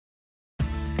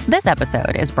This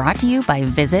episode is brought to you by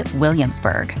Visit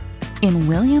Williamsburg. In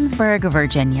Williamsburg,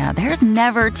 Virginia, there's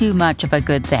never too much of a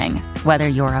good thing. Whether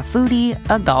you're a foodie,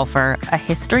 a golfer, a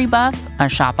history buff, a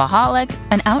shopaholic,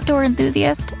 an outdoor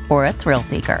enthusiast, or a thrill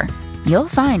seeker, you'll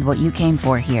find what you came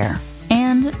for here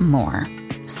and more.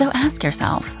 So ask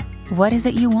yourself, what is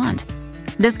it you want?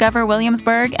 Discover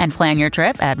Williamsburg and plan your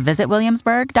trip at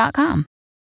visitwilliamsburg.com.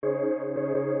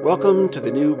 Welcome to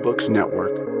the New Books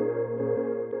Network.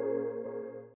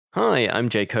 Hi, I'm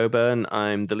Jay Coburn.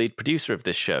 I'm the lead producer of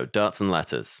this show, Darts and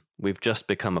Letters. We've just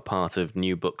become a part of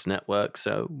New Books Network,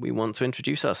 so we want to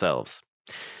introduce ourselves.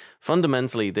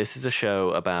 Fundamentally, this is a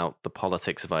show about the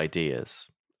politics of ideas.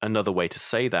 Another way to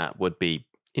say that would be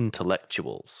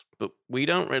intellectuals, but we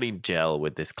don't really gel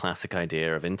with this classic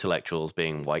idea of intellectuals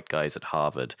being white guys at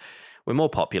Harvard. We're more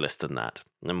populist than that,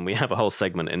 and we have a whole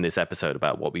segment in this episode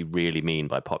about what we really mean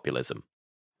by populism.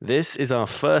 This is our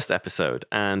first episode,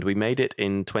 and we made it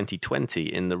in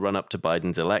 2020 in the run-up to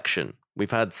Biden's election. We've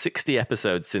had 60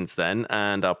 episodes since then,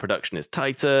 and our production is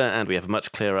tighter, and we have a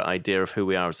much clearer idea of who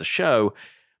we are as a show.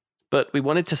 But we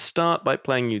wanted to start by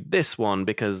playing you this one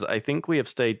because I think we have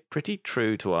stayed pretty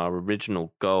true to our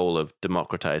original goal of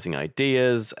democratizing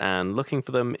ideas and looking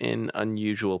for them in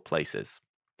unusual places.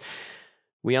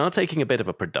 We are taking a bit of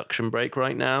a production break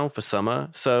right now for summer,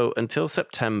 so until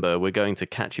September, we're going to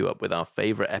catch you up with our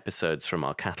favorite episodes from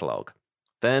our catalogue.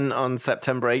 Then on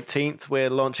September 18th,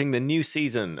 we're launching the new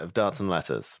season of Darts and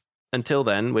Letters. Until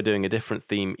then, we're doing a different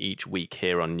theme each week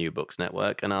here on New Books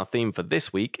Network, and our theme for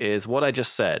this week is what I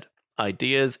just said,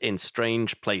 ideas in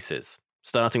strange places.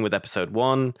 Starting with episode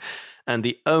 1, and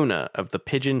the owner of the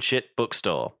Pigeon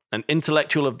Bookstore, an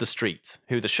intellectual of the street,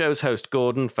 who the show's host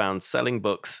Gordon found selling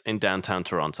books in downtown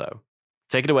Toronto.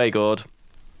 Take it away, Gord.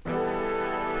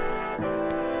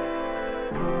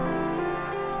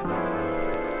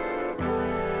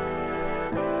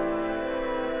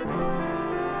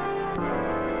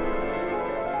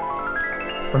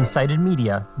 From Cited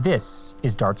Media, this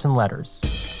is Darts and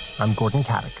Letters. I'm Gordon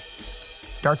Caddick.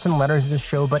 Darts and Letters is a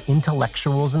show about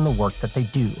intellectuals and the work that they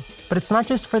do. But it's not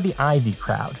just for the Ivy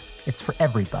crowd, it's for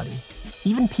everybody.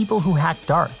 Even people who hack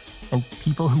darts, and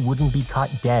people who wouldn't be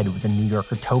caught dead with a New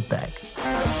Yorker tote bag.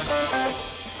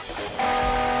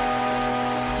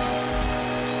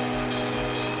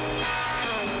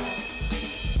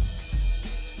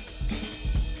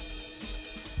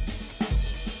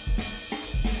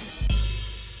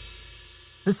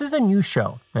 This is a new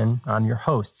show, and I'm your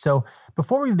host, so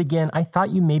before we begin, I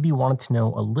thought you maybe wanted to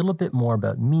know a little bit more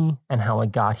about me and how I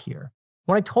got here.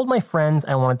 When I told my friends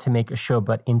I wanted to make a show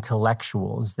about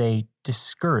intellectuals, they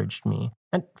discouraged me.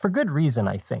 And for good reason,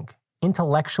 I think.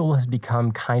 Intellectual has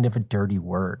become kind of a dirty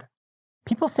word.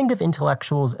 People think of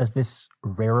intellectuals as this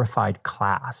rarefied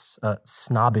class, a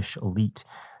snobbish elite,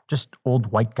 just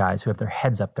old white guys who have their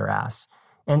heads up their ass.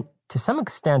 And to some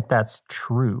extent, that's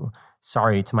true.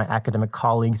 Sorry to my academic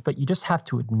colleagues, but you just have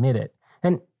to admit it.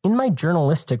 And in my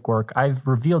journalistic work, I've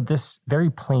revealed this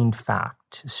very plain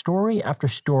fact. Story after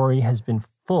story has been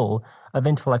full of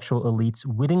intellectual elites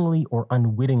wittingly or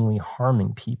unwittingly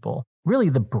harming people.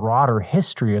 Really, the broader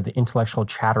history of the intellectual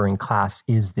chattering class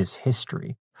is this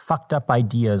history. Fucked up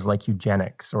ideas like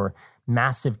eugenics or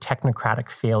massive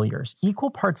technocratic failures. Equal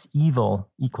parts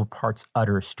evil, equal parts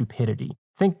utter stupidity.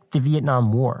 Think the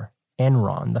Vietnam War,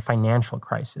 Enron, the financial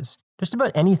crisis. Just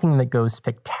about anything that goes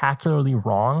spectacularly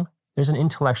wrong, there's an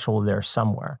intellectual there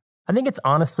somewhere. I think it's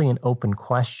honestly an open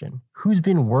question. Who's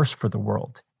been worse for the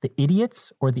world, the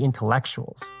idiots or the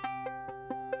intellectuals?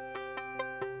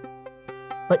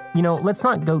 But, let's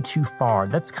not go too far.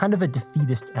 That's kind of a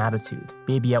defeatist attitude,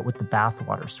 baby out with the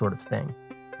bathwater sort of thing.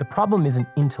 The problem isn't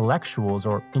intellectuals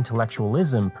or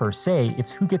intellectualism per se,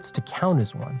 it's who gets to count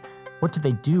as one. What do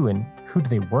they do and who do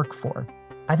they work for?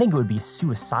 I think it would be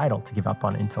suicidal to give up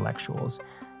on intellectuals.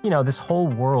 This whole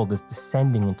world is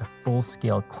descending into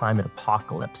full-scale climate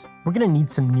apocalypse. We're going to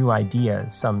need some new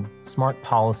ideas, some smart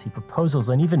policy proposals,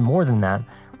 and even more than that,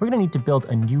 we're going to need to build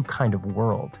a new kind of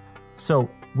world. So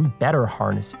we better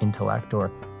harness intellect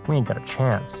or we ain't got a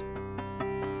chance.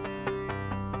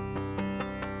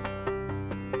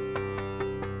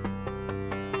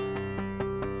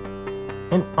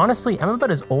 And honestly, I'm about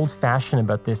as old-fashioned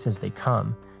about this as they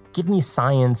come. Give me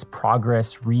science,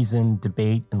 progress, reason,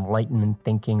 debate, enlightenment,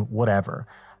 thinking, whatever.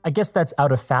 I guess that's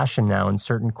out of fashion now in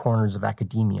certain corners of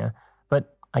academia,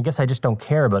 but I guess I just don't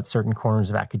care about certain corners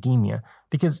of academia,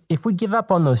 because if we give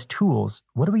up on those tools,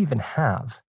 what do we even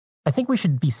have? I think we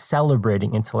should be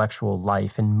celebrating intellectual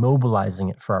life and mobilizing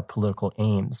it for our political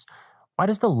aims. Why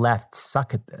does the left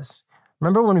suck at this?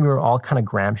 Remember when we were all kind of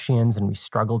Gramscians and we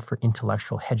struggled for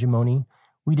intellectual hegemony?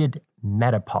 we did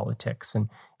metapolitics. And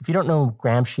if you don't know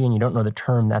Gramsci and you don't know the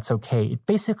term, that's okay. It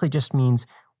basically just means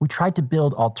we tried to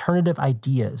build alternative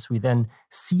ideas. We then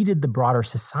seeded the broader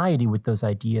society with those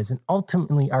ideas. And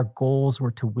ultimately, our goals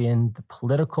were to win the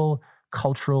political,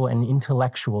 cultural, and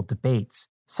intellectual debates.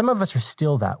 Some of us are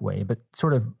still that way, but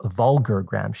sort of vulgar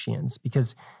Gramscians,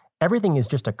 because everything is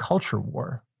just a culture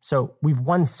war. So we've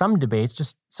won some debates,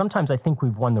 just sometimes I think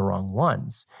we've won the wrong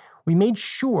ones. We made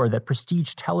sure that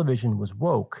prestige television was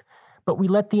woke, but we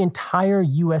let the entire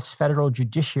U.S. federal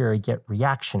judiciary get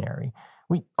reactionary.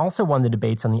 We also won the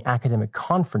debates on the academic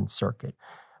conference circuit,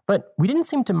 but we didn't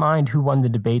seem to mind who won the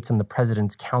debates on the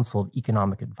President's Council of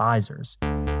Economic Advisors.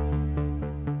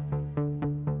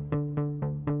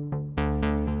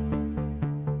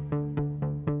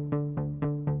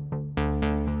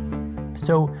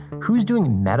 So, who's doing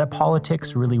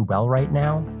metapolitics really well right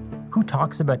now? Who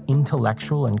talks about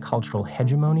intellectual and cultural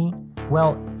hegemony?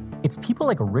 Well, it's people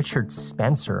like Richard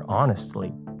Spencer,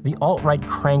 honestly. The alt-right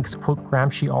cranks quote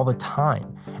Gramsci all the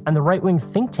time, and the right-wing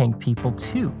think tank people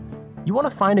too. You want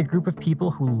to find a group of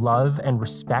people who love and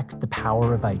respect the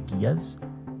power of ideas?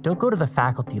 Don't go to the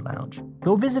faculty lounge.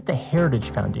 Go visit the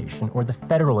Heritage Foundation or the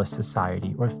Federalist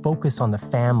Society or Focus on the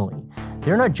Family.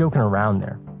 They're not joking around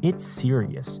there. It's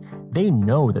serious. They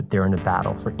know that they're in a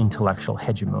battle for intellectual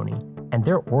hegemony, and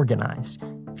they're organized.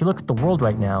 If you look at the world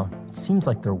right now, it seems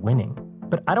like they're winning.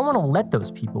 But I don't want to let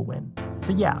those people win.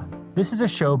 So yeah, this is a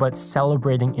show about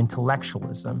celebrating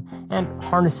intellectualism and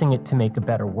harnessing it to make a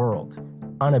better world.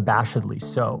 Unabashedly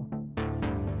so.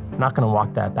 I'm not going to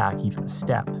walk that back even a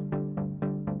step.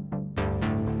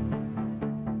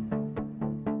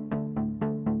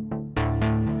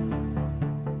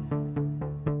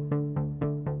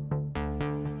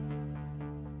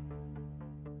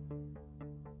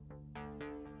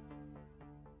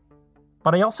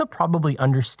 But I also probably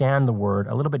understand the word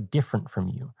a little bit different from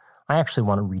you. I actually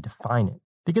want to redefine it.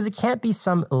 Because it can't be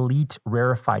some elite,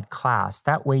 rarefied class.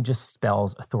 That way just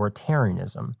spells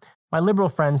authoritarianism. My liberal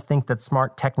friends think that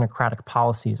smart technocratic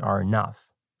policies are enough.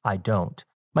 I don't.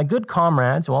 My good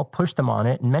comrades, well, push them on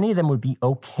it, and many of them would be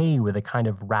okay with a kind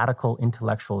of radical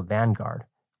intellectual vanguard.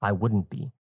 I wouldn't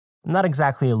be. I'm not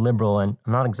exactly a liberal, and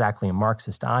I'm not exactly a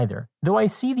Marxist either, though I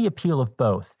see the appeal of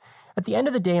both. At the end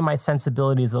of the day, my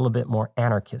sensibility is a little bit more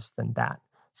anarchist than that.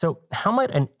 So how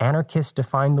might an anarchist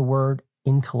define the word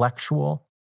intellectual?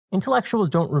 Intellectuals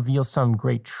don't reveal some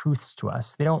great truths to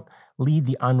us. They don't lead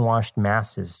the unwashed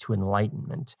masses to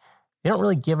enlightenment. They don't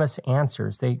really give us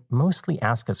answers. They mostly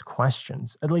ask us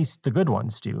questions, at least the good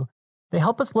ones do. They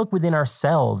help us look within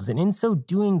ourselves, and in so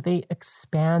doing, they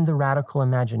expand the radical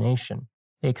imagination.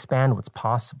 They expand what's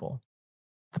possible.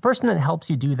 The person that helps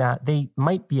you do that, they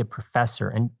might be a professor,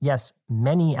 and yes,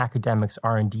 many academics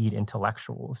are indeed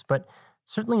intellectuals, but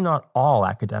certainly not all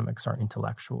academics are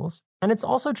intellectuals. And it's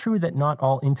also true that not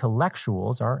all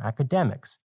intellectuals are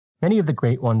academics. Many of the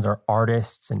great ones are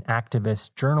artists and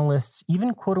activists, journalists,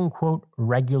 even quote-unquote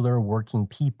regular working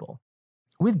people.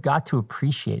 We've got to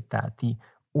appreciate that, the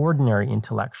ordinary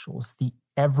intellectuals, the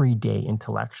everyday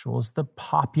intellectuals, the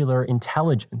popular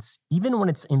intelligence, even when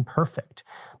it's imperfect.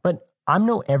 But I'm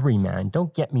no everyman,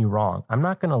 don't get me wrong. I'm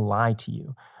not going to lie to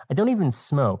you. I don't even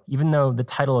smoke, even though the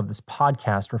title of this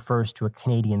podcast refers to a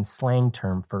Canadian slang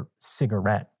term for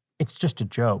cigarette. It's just a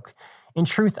joke. In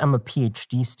truth, I'm a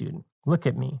PhD student. Look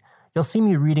at me. You'll see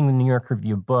me reading the New York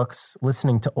Review of Books,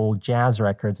 listening to old jazz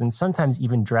records, and sometimes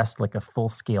even dressed like a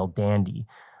full-scale dandy.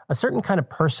 A certain kind of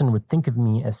person would think of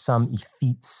me as some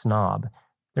effete snob.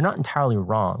 They're not entirely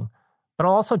wrong. But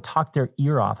I'll also talk their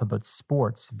ear off about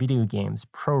sports, video games,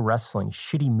 pro wrestling,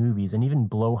 shitty movies, and even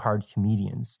blowhard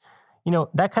comedians. You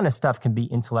know, that kind of stuff can be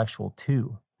intellectual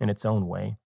too, in its own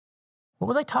way. What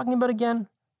was I talking about again?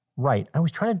 Right, I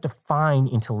was trying to define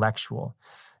intellectual.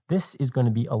 This is going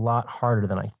to be a lot harder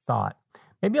than I thought.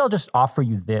 Maybe I'll just offer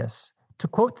you this. To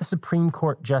quote the Supreme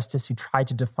Court justice who tried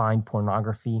to define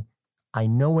pornography, I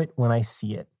know it when I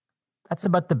see it. That's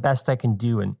about the best I can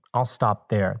do, and I'll stop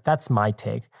there. That's my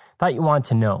take. Thought you wanted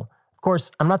to know. Of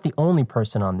course, I'm not the only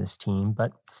person on this team,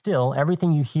 but still,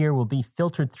 everything you hear will be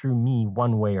filtered through me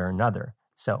one way or another.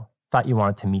 So, thought you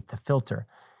wanted to meet the filter.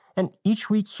 And each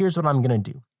week, here's what I'm going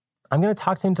to do. I'm going to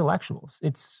talk to intellectuals.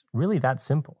 It's really that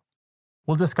simple.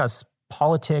 We'll discuss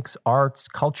politics, arts,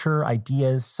 culture,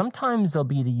 ideas. Sometimes they'll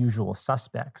be the usual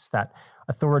suspects, that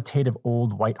authoritative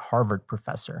old white Harvard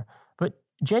professor. But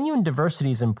genuine diversity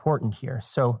is important here,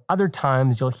 so other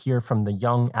times you'll hear from the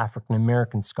young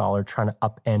African-American scholar trying to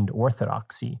upend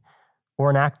orthodoxy,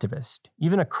 or an activist,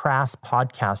 even a crass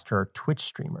podcaster or Twitch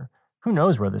streamer. Who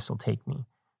knows where this will take me?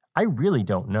 I really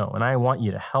don't know, and I want you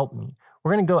to help me.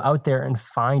 We're going to go out there and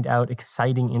find out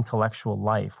exciting intellectual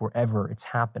life wherever it's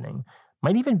happening.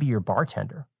 Might even be your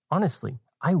bartender. Honestly,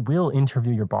 I will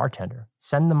interview your bartender.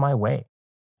 Send them my way.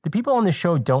 The people on the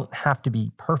show don't have to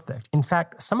be perfect. In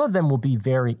fact, some of them will be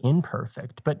very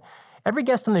imperfect, but every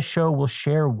guest on the show will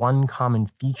share one common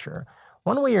feature.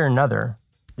 One way or another,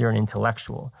 they're an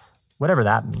intellectual. Whatever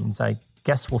that means, I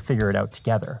guess we'll figure it out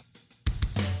together.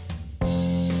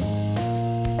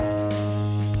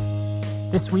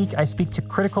 This week, I speak to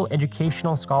critical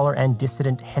educational scholar and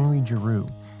dissident Henry Giroux.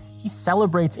 He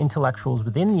celebrates intellectuals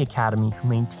within the academy who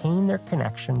maintain their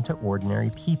connection to ordinary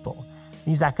people.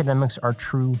 These academics are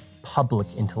true public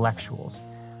intellectuals.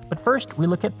 But first, we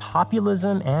look at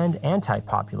populism and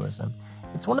anti-populism.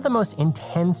 It's one of the most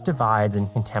intense divides in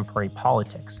contemporary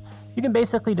politics. You can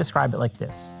basically describe it like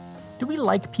this. Do we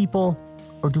like people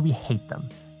or do we hate them?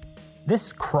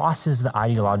 This crosses the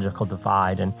ideological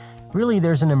divide, and really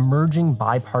there's an emerging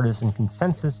bipartisan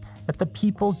consensus that the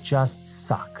people just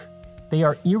suck. They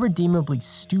are irredeemably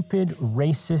stupid,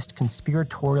 racist,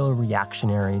 conspiratorial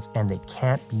reactionaries, and they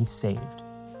can't be saved.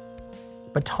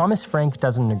 But Thomas Frank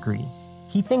doesn't agree.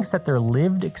 He thinks that their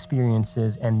lived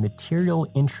experiences and material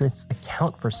interests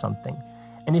account for something.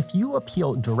 And if you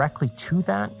appeal directly to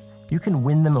that, you can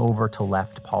win them over to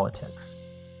left politics.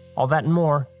 All that and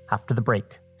more after the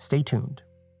break. Stay tuned.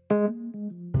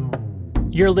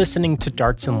 You're listening to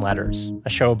Darts and Letters, a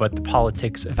show about the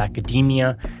politics of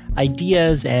academia,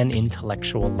 ideas, and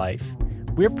intellectual life.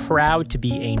 We're proud to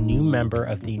be a new member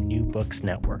of the New Books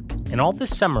Network, and all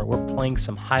this summer we're playing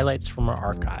some highlights from our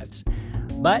archives.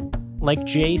 But, like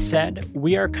Jay said,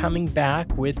 we are coming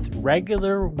back with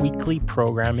regular weekly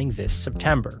programming this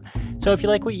September. So if you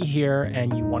like what you hear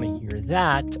and you want to hear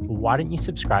that, why don't you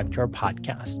subscribe to our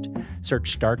podcast?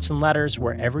 Search Darts and Letters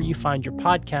wherever you find your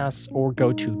podcasts or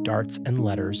go to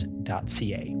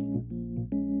dartsandletters.ca.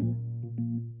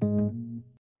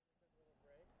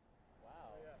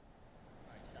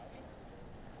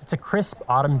 It's a crisp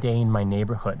autumn day in my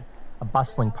neighborhood, a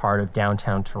bustling part of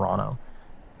downtown Toronto.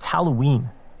 It's Halloween.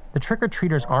 The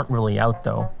trick-or-treaters aren't really out,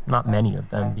 though, not many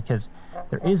of them, because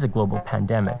there is a global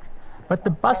pandemic. But the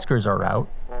buskers are out.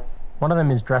 One of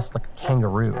them is dressed like a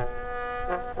kangaroo.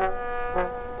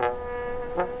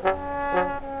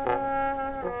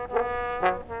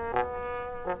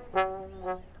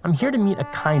 I'm here to meet a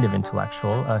kind of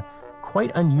intellectual, a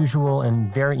quite unusual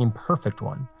and very imperfect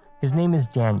one. His name is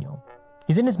Daniel.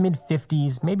 He's in his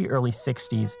mid-50s, maybe early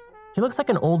 60s. He looks like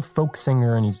an old folk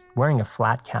singer and he's wearing a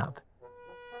flat cap.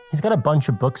 He's got a bunch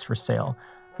of books for sale.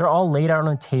 They're all laid out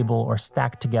on a table or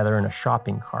stacked together in a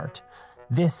shopping cart.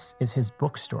 This is his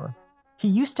bookstore. He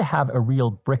used to have a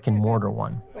real brick-and-mortar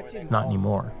one. Not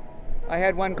anymore. I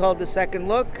had one called The Second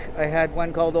Look. I had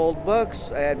one called Old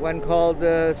Books. I had one called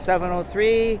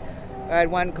 703. I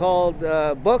had one called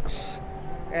Books.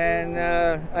 And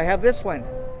I have this one.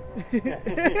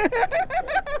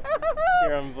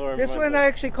 This one I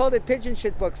actually called it Pigeon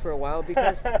Shit Books for a while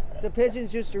because the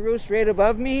pigeons used to roost right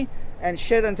above me and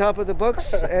shit on top of the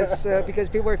books because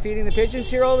people were feeding the pigeons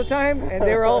here all the time, and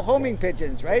they were all homing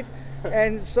pigeons, right?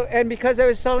 And because I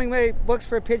was selling my books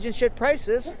for pigeon shit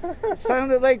prices, it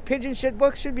sounded like Pigeon Shit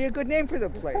Books should be a good name for the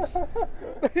place.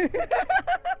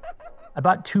 I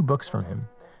bought 2 books from him.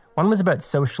 One was about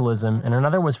socialism, and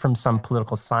another was from some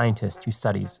political scientist who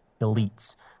studies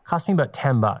elites. Cost me about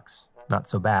 $10. Not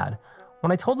so bad.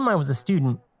 When I told him I was a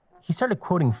student, he started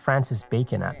quoting Francis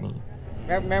Bacon at me.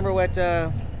 Remember what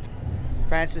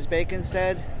Francis Bacon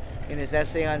said in his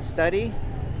essay on study?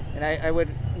 And I would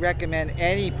recommend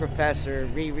any professor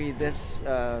reread this,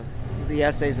 the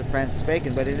essays of Francis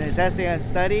Bacon. But in his essay on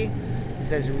study, he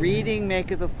says, "Reading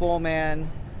maketh a full man,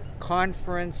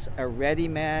 conference a ready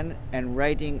man, and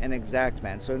writing an exact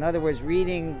man." So in other words,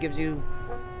 reading gives you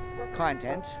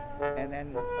content, and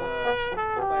then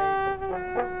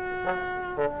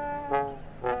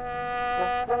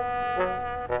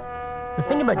The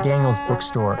thing about Daniel's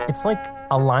bookstore, it's like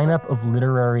a lineup of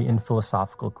literary and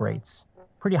philosophical greats.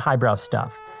 Pretty highbrow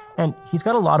stuff. And he's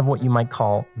got a lot of what you might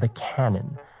call the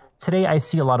canon. Today I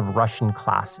see a lot of Russian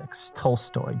classics,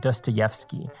 Tolstoy,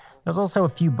 Dostoevsky. There's also a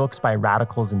few books by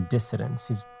radicals and dissidents.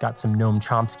 He's got some Noam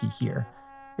Chomsky here.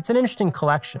 It's an interesting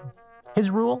collection. His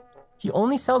rule? He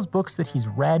only sells books that he's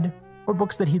read or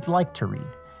books that he'd like to read.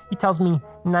 He tells me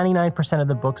 99% of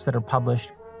the books that are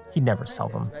published, he'd never sell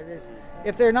them.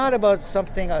 If they're not about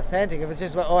something authentic, if it's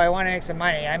just about, I want to make some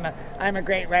money, I'm a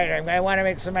great writer, I want to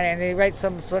make some money, and they write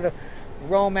some sort of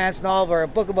romance novel or a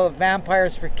book about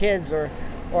vampires for kids or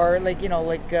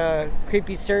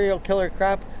creepy serial killer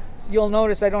crap, you'll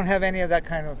notice I don't have any of that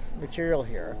kind of material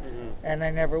here. And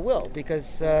I never will,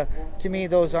 because to me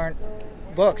those aren't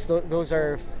books. Those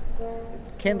are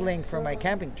kindling for my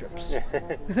camping trips.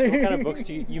 What kind of books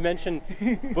do you mentioned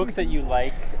books that you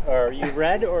like, or you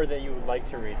read, or that you would like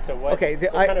to read? So what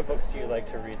kind of books do you like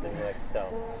to read that you like to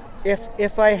sell?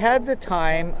 If I had the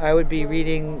time, I would be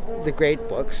reading the great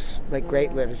books, like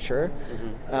great literature,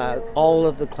 all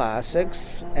of the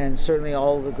classics, and certainly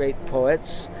all of the great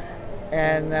poets,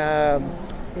 and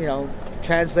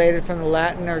translated from the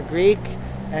Latin or Greek,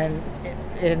 and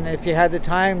if you had the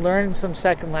time, learn some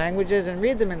second languages and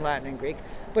read them in Latin and Greek.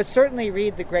 But certainly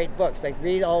read the great books, like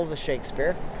read all of the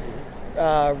Shakespeare,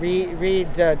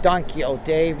 read Don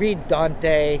Quixote, read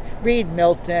Dante, read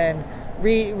Milton,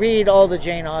 read all the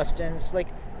Jane Austens, like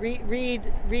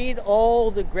read all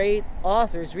the great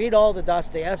authors, read all the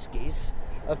Dostoevskys,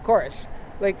 of course,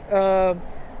 but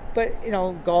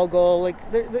Gogol,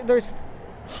 there's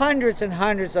hundreds and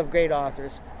hundreds of great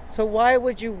authors. So why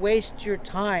would you waste your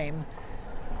time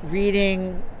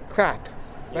reading crap,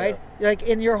 right? Yeah. Like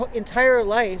in your entire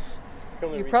life,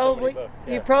 you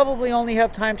probably only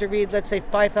have time to read, let's say,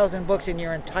 5,000 books in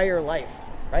your entire life,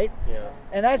 right? Yeah.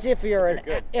 And that's if you're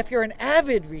an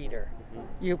avid reader.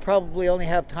 You probably only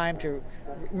have time to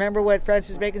remember what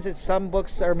Francis Bacon said: some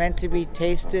books are meant to be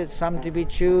tasted, some to be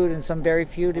chewed, and some very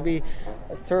few to be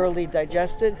thoroughly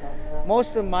digested.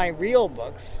 Most of my real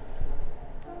books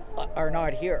are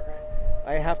not here.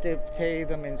 I have to pay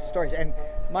them in storage. And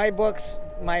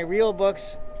my real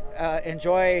books,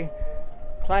 enjoy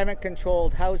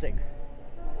climate-controlled housing.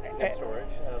 Storage?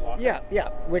 Yeah,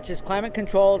 which is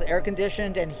climate-controlled,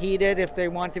 air-conditioned, and heated if they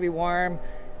want to be warm,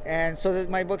 and so that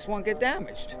my books won't get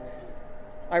damaged.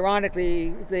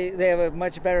 Ironically, they have a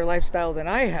much better lifestyle than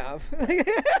I have.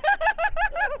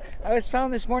 I was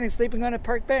found this morning sleeping on a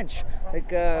park bench,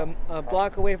 like a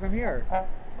block away from here.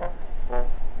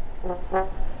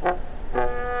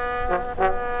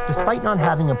 Despite not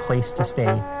having a place to stay,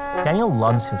 Daniel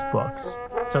loves his books,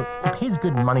 so he pays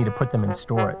good money to put them in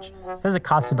storage. Says it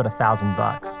costs about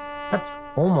 $1,000. That's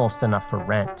almost enough for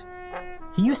rent.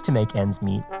 He used to make ends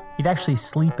meet. He'd actually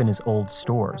sleep in his old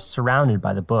stores, surrounded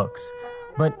by the books.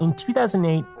 But in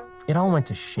 2008, it all went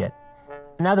to shit.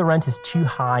 And now the rent is too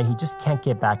high, he just can't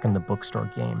get back in the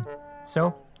bookstore game.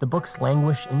 So the books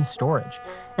languish in storage.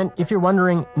 And if you're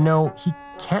wondering, no, he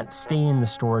can't stay in the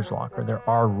storage locker. There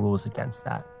are rules against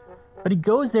that. But he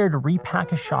goes there to repack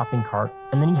his shopping cart,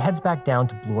 and then he heads back down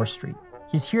to Bloor Street.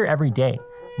 He's here every day,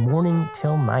 morning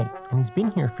till night, and he's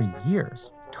been here for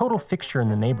years. Total fixture in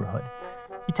the neighborhood.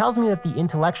 He tells me that the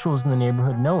intellectuals in the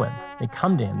neighborhood know him. They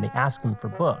come to him, they ask him for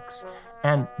books.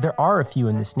 And there are a few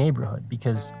in this neighborhood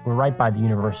because we're right by the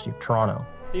University of Toronto.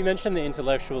 So you mentioned the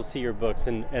intellectuals see your books,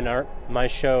 and my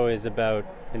show is about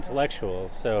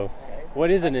intellectuals. So what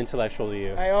is an intellectual to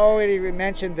you? I already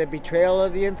mentioned the betrayal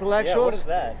of the intellectuals. Yeah, what is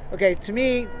that? Okay, to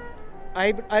me,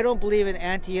 I don't believe in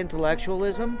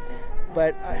anti-intellectualism,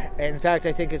 but in fact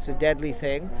I think it's a deadly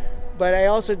thing. But I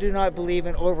also do not believe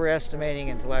in overestimating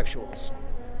intellectuals.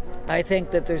 I think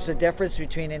that there's a difference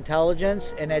between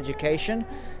intelligence and education,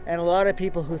 and a lot of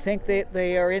people who think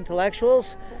they are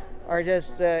intellectuals are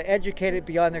just educated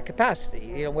beyond their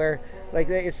capacity. Where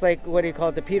it's like, what do you call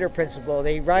it, the Peter principle?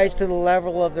 They rise to the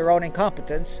level of their own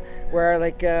incompetence, where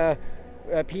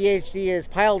a PhD is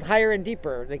piled higher and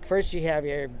deeper. Like first you have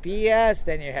your BS,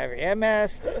 then you have your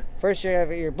MS. First you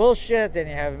have your bullshit, then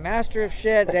you have a master of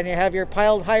shit, then you have your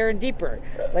piled higher and deeper.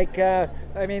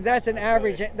 That's an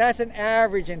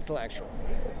average intellectual.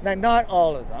 Now, not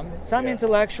all of them. Some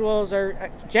intellectuals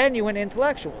are genuine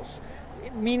intellectuals,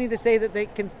 meaning to say that they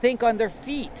can think on their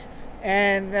feet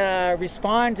and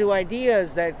respond to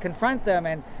ideas that confront them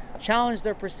and challenge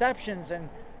their perceptions.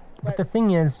 But the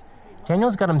thing is,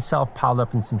 Daniel's got himself piled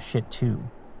up in some shit too.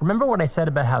 Remember what I said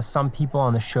about how some people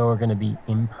on the show are going to be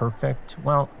imperfect?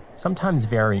 Well, sometimes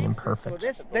very imperfect.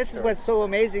 Well, this is what's so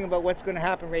amazing about what's going to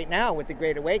happen right now with the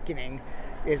Great Awakening,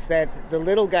 is that the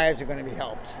little guys are going to be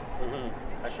helped.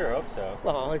 Mm-hmm. I sure hope so.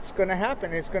 Well, it's going to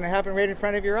happen. It's going to happen right in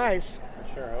front of your eyes.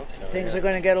 I sure hope so. Things are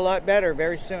going to get a lot better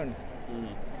very soon.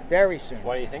 Very soon.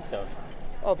 Why do you think so?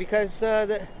 Oh, because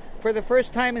for the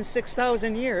first time in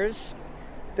 6,000 years,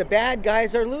 the bad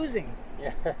guys are losing.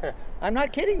 Yeah. I'm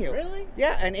not kidding you. Really?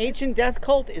 Yeah, an ancient death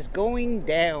cult is going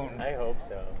down. I hope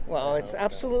so. Well, it's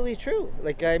absolutely true.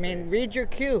 Read your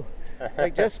Q.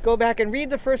 Just go back and read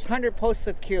the first 100 posts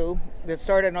of Q that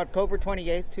started on October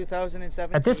 28th,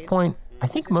 2017. At this point, I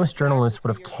think most journalists would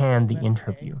have canned the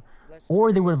interview,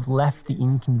 or they would have left the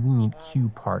inconvenient Q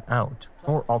part out,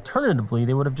 or alternatively,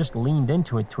 they would have just leaned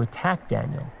into it to attack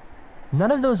Daniel.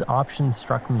 None of those options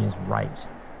struck me as right.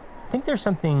 I think there's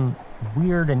something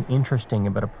weird and interesting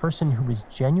about a person who is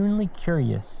genuinely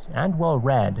curious and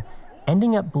well-read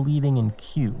ending up believing in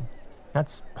Q.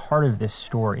 That's part of this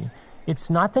story. It's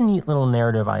not the neat little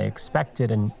narrative I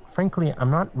expected, and frankly,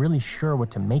 I'm not really sure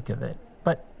what to make of it.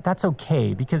 But that's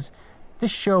okay, because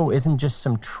this show isn't just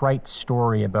some trite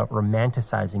story about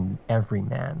romanticizing the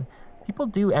everyman. People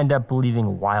do end up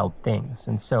believing wild things,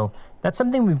 and so that's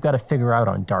something we've got to figure out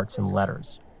on Darts and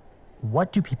Letters.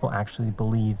 What do people actually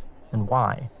believe, and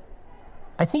why?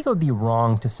 I think it would be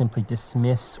wrong to simply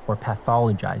dismiss or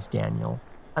pathologize Daniel.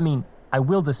 I mean, I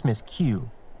will dismiss Q,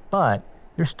 but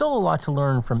there's still a lot to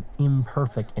learn from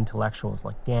imperfect intellectuals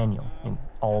like Daniel in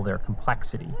all their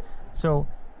complexity. So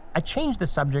I changed the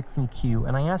subject from Q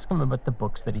and I asked him about the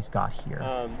books that he's got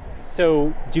here.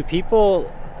 So do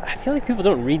people, I feel like people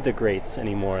don't read the greats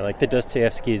anymore, like the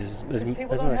Dostoevskys as People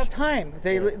much. don't have time.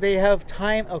 They have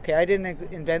time. Okay, I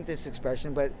didn't invent this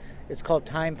expression, but it's called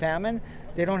time famine.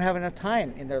 They don't have enough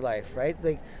time in their life, right?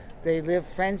 They live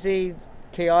frenzied,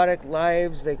 chaotic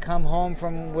lives. They come home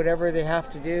from whatever they have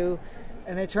to do,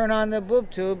 and they turn on the boob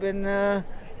tube and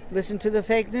listen to the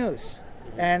fake news.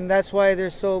 And that's why they're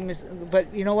so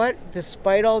but you know what?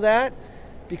 Despite all that,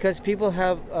 because people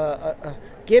have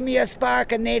give me a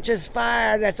spark of nature's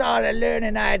fire, that's all the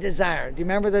learning I desire. Do you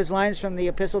remember those lines from the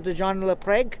Epistle to John Le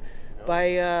Prague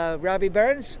by Robbie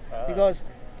Burns? He goes,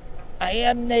 I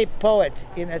am nae poet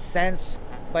in a sense,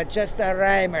 but just a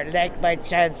rhymer like by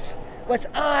chance. What's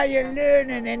all your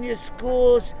learning in your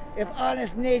schools if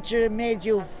honest nature made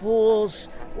you fools?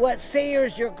 What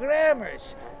sayers your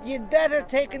grammars? You'd better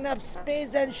taken up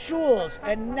spades and shules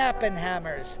and napping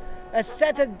hammers. A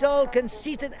set of dull,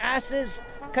 conceited asses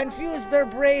confuse their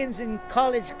brains in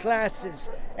college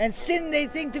classes, and sin they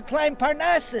think to climb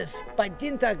Parnassus by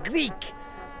dint of Greek.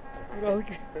 You know,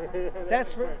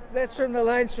 that's from the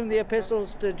lines from the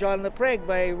Epistles to John Le Prague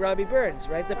by Robbie Burns,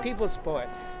 right? The people's poet.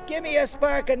 Give me a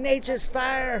spark of nature's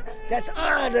fire, that's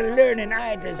all the learning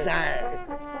I desire.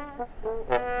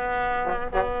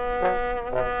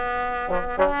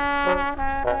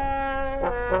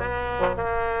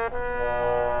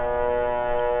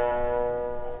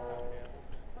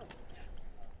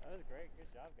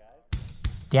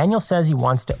 Daniel says he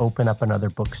wants to open up another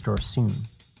bookstore soon,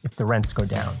 if the rents go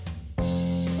down.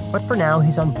 But for now,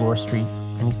 he's on Bloor Street,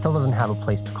 and he still doesn't have a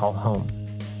place to call home.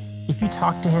 If you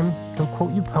talk to him, he'll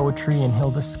quote you poetry and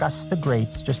he'll discuss the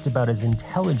greats just about as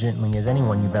intelligently as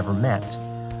anyone you've ever met.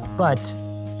 But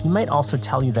he might also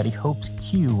tell you that he hopes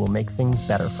Q will make things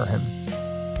better for him.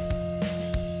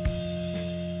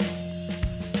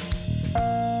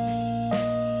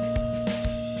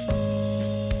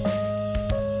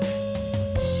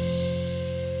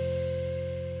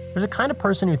 There's a kind of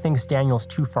person who thinks Daniel's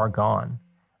too far gone.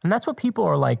 And that's what people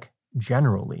are like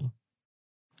generally.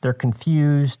 They're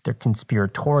confused, they're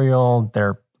conspiratorial,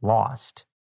 they're lost.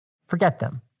 Forget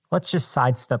them. Let's just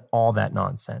sidestep all that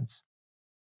nonsense.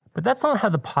 But that's not how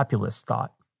the Populists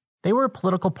thought. They were a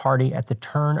political party at the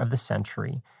turn of the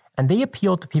century, and they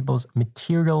appealed to people's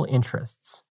material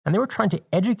interests. And they were trying to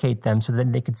educate them so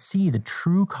that they could see the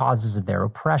true causes of their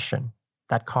oppression.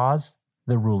 That cause,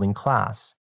 the ruling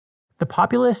class. The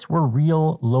Populists were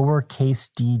real lowercase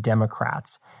d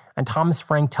Democrats, and Thomas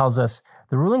Frank tells us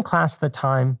the ruling class at the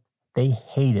time, they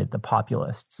hated the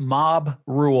Populists. Mob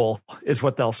rule is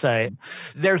what they'll say.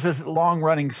 There's this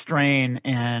long-running strain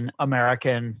in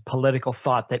American political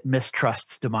thought that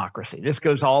mistrusts democracy. This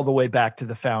goes all the way back to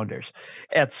the founders.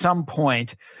 At some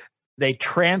point, they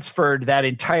transferred that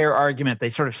entire argument.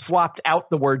 They sort of swapped out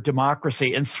the word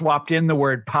democracy and swapped in the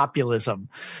word populism.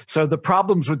 So the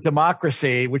problems with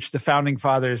democracy, which the founding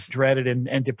fathers dreaded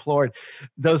and deplored,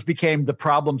 those became the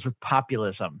problems with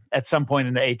populism at some point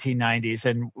in the 1890s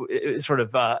and sort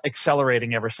of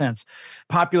accelerating ever since.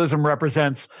 Populism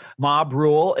represents mob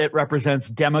rule. It represents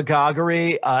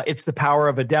demagoguery. It's the power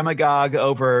of a demagogue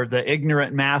over the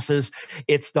ignorant masses.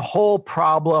 It's the whole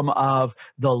problem of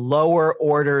the lower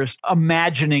orders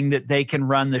imagining that they can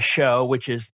run the show, which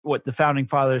is what the founding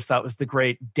fathers thought was the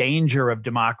great danger of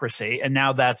democracy. And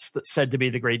now that's said to be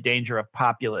the great danger of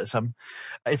populism.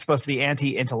 It's supposed to be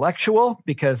anti-intellectual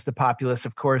because the populists,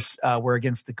 of course, were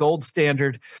against the gold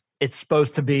standard. It's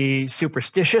supposed to be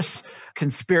superstitious,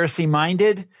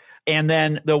 conspiracy-minded. And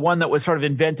then the one that was sort of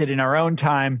invented in our own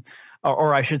time,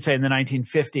 or I should say in the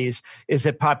 1950s, is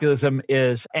that populism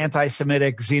is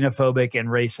anti-Semitic, xenophobic, and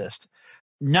racist.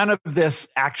 None of this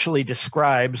actually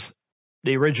describes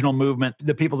the original movement,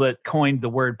 the people that coined the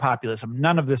word populism.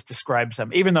 None of this describes them,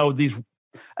 even though these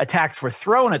attacks were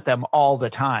thrown at them all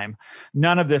the time.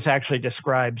 None of this actually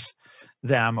describes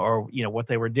them or, what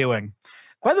they were doing.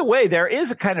 By the way, there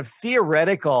is a kind of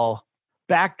theoretical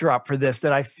backdrop for this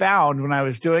that I found when I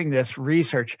was doing this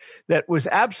research that was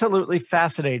absolutely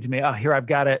fascinating to me. Oh, here I've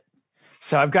got it.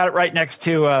 So I've got it right next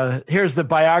to, here's the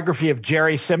biography of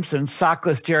Jerry Simpson,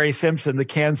 sockless Jerry Simpson, the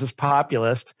Kansas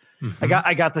populist. Mm-hmm.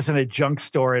 I got this in a junk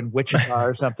store in Wichita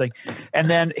or something. And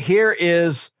then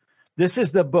this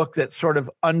is the book that sort of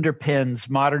underpins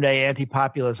modern day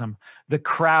anti-populism, The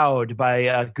Crowd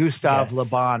by Gustave Le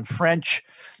Bon, French.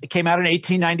 It came out in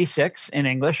 1896 in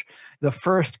English, the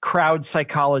first crowd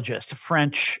psychologist,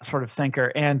 French sort of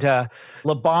thinker. And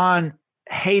Le Bon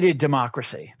hated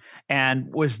democracy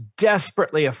and was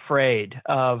desperately afraid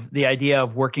of the idea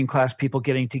of working class people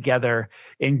getting together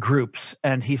in groups.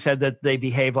 And he said that they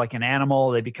behave like an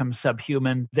animal, they become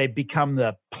subhuman, they become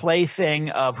the plaything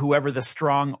of whoever the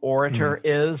strong orator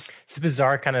is. It's a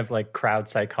bizarre kind of like crowd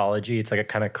psychology. It's like a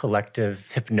kind of collective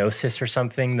hypnosis or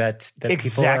something that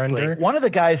people are under. One of the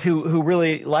guys who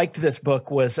really liked this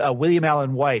book was William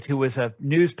Allen White, who was a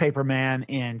newspaperman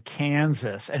in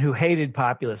Kansas and who hated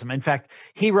populism. In fact,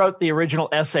 he wrote the original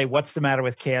essay, What's the Matter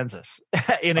with Kansas,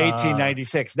 in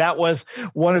 1896. That was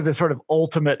one of the sort of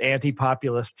ultimate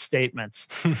anti-populist statements.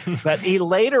 But he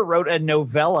later wrote a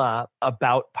novella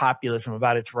about populism,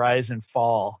 about its rise and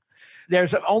fall.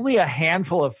 There's only a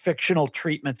handful of fictional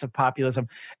treatments of populism,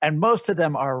 and most of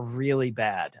them are really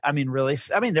bad. I mean,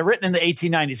 they're written in the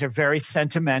 1890s. They're very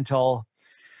sentimental.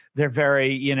 They're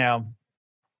very,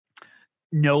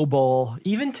 noble.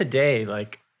 Even today,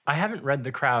 like, I haven't read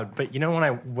The Crowd, but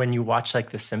when you watch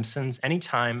like The Simpsons,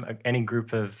 anytime any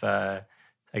group of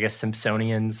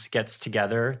Simpsonians gets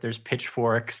together, there's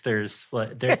pitchforks,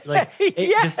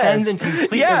 it descends into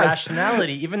complete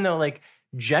irrationality, even though like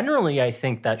generally I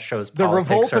think that shows the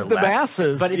revolt of the left,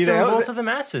 masses. But it's a revolt of the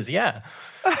masses, yeah.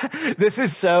 This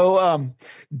is so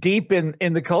deep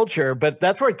in the culture, but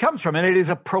that's where it comes from. And it is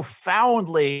a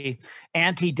profoundly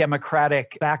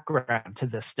anti-democratic background to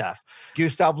this stuff.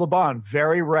 Gustave Le Bon,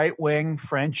 very right-wing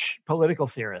French political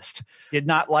theorist, did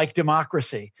not like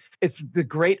democracy. It's the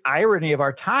great irony of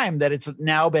our time that it's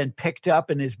now been picked up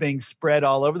and is being spread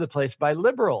all over the place by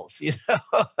liberals,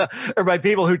 or by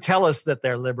people who tell us that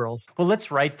they're liberals. Well, let's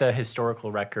write the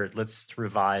historical record. Let's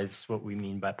revise what we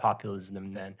mean by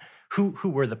populism then. Who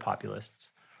were the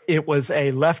populists? It was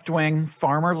a left-wing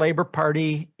farmer labor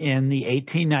party in the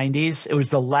 1890s. It was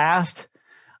the last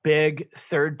big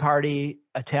third-party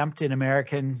attempt in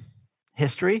American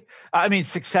history. I mean,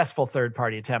 successful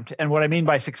third-party attempt. And what I mean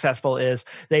by successful is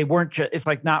they weren't it's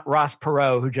like not Ross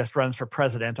Perot, who just runs for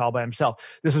president all by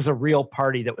himself. This was a real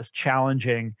party that was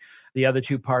challenging the other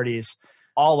two parties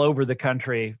all over the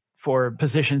country for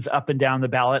positions up and down the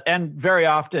ballot, and very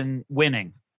often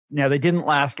winning. Now, they didn't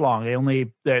last long.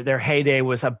 Their heyday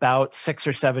was about 6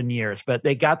 or 7 years, but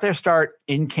they got their start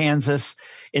in Kansas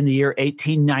in the year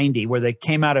 1890, where they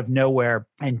came out of nowhere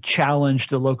and challenged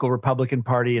the local Republican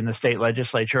Party in the state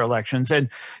legislature elections and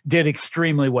did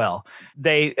extremely well.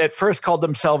 They at first called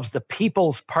themselves the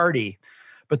People's Party,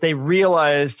 but they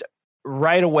realized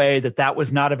right away that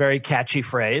was not a very catchy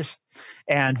phrase,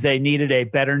 and they needed a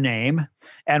better name.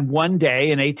 And one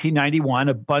day in 1891,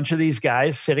 a bunch of these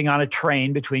guys sitting on a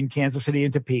train between Kansas City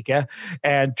and Topeka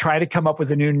and try to come up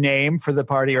with a new name for the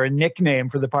party or a nickname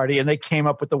for the party, and they came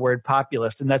up with the word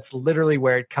populist, and that's literally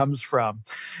where it comes from.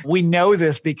 We know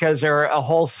this because there are a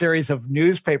whole series of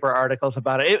newspaper articles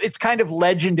about it. It's kind of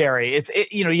legendary.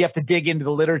 You have to dig into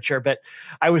the literature, but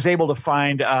I was able to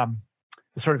find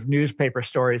the sort of newspaper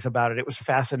stories about it. It was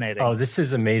fascinating. Oh, this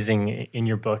is amazing in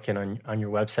your book and on your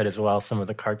website as well, some of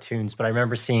the cartoons. But I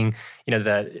remember seeing,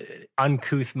 the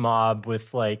uncouth mob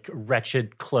with like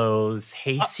wretched clothes,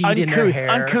 hayseed in their hair.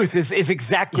 Uncouth is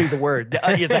exactly the word, the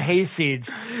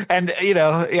hayseeds. And,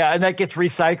 and that gets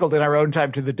recycled in our own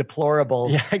time to the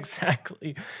deplorables. Yeah,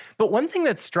 exactly. But one thing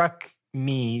that struck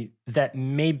me that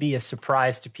may be a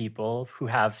surprise to people who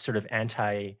have sort of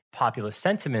anti-populist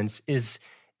sentiments is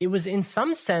it was in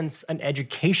some sense an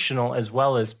educational as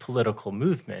well as political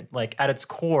movement. Like at its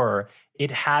core, it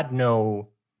had no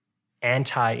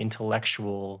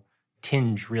anti-intellectual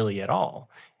tinge really at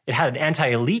all. It had an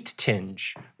anti-elite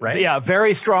tinge, right? Yeah,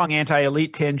 very strong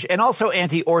anti-elite tinge and also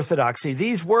anti-orthodoxy.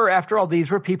 These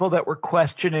were people that were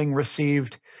questioning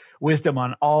received wisdom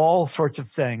on all sorts of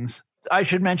things. I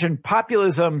should mention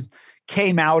populism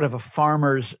came out of a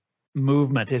farmers'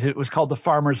 movement. It was called the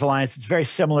Farmers Alliance. It's very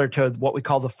similar to what we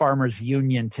call the Farmers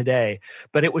Union today,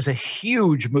 but it was a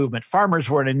huge movement. Farmers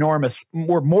were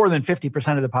more than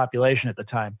 50% of the population at the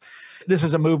time. This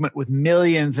was a movement with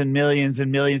millions and millions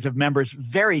and millions of members,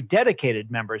 very dedicated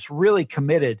members, really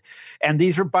committed. And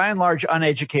these were by and large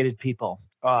uneducated people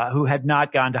who had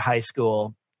not gone to high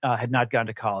school, had not gone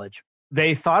to college.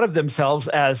 They thought of themselves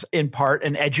as, in part,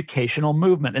 an educational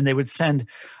movement, and they would send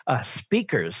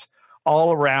speakers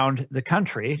all around the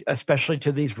country, especially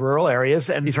to these rural areas.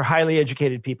 And these are highly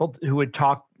educated people who would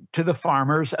talk to the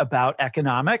farmers about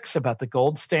economics, about the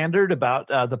gold standard, about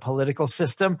the political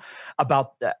system,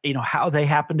 about how they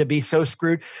happen to be so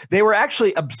screwed. They were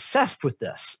actually obsessed with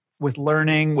this, with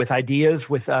learning, with ideas,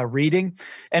 with reading.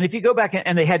 And if you go back,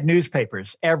 and they had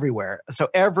newspapers everywhere. So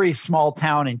every small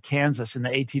town in Kansas in the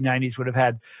 1890s would have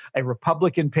had a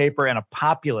Republican paper and a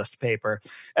populist paper.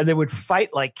 And they would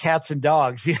fight like cats and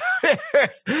dogs,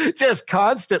 just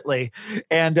constantly.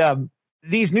 And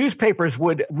these newspapers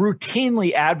would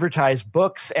routinely advertise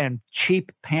books and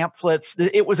cheap pamphlets.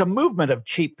 It was a movement of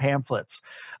cheap pamphlets.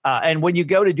 And when you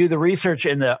go to do the research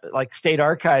in the state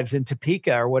archives in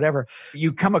Topeka or whatever,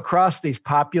 you come across these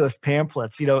populist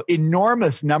pamphlets,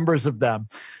 enormous numbers of them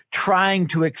trying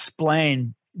to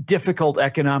explain difficult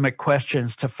economic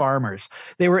questions to farmers.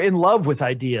 They were in love with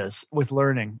ideas, with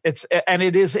learning. It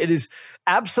is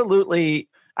absolutely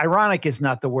ironic is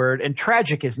not the word, and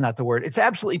tragic is not the word. It's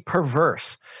absolutely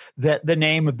perverse that the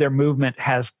name of their movement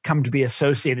has come to be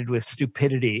associated with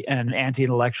stupidity and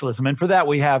anti-intellectualism. And for that,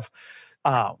 we have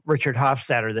Richard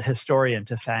Hofstadter, the historian,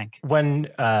 to thank. One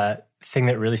thing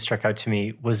that really struck out to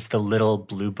me was the Little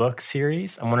Blue Book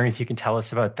series. I'm wondering if you can tell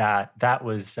us about that. That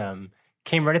was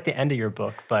came right at the end of your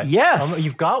book, but yes,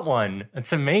 you've got one.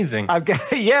 It's amazing. I've got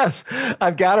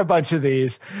a bunch of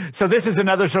these. So this is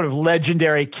another sort of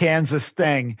legendary Kansas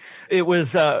thing. It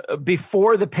was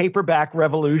before the paperback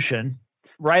revolution,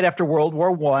 right after World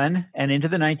War I and into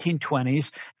the 1920s.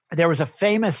 There was a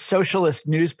famous socialist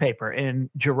newspaper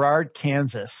in Girard,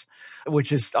 Kansas,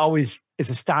 which is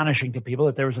astonishing to people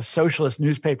that there was a socialist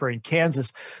newspaper in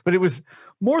Kansas. But it was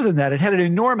more than that. It had an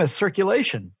enormous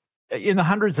circulation in the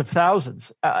hundreds of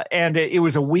thousands. And it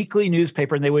was a weekly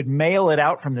newspaper, and they would mail it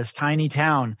out from this tiny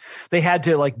town. They had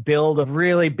to build a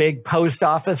really big post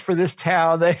office for this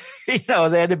town. They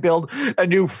had to build a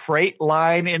new freight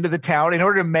line into the town in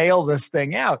order to mail this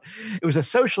thing out. It was a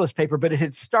socialist paper, but it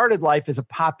had started life as a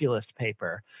populist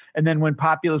paper. And then when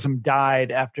populism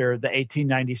died after the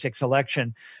 1896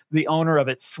 election, the owner of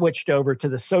it switched over to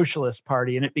the Socialist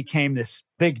Party, and it became this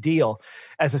big deal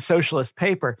as a socialist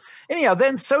paper. Anyhow,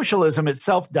 then socialism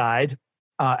itself died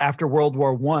after World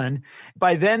War I.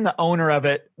 By then, the owner of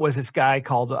it was this guy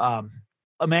called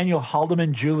Emanuel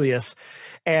Haldeman Julius,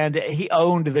 and he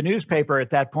owned the newspaper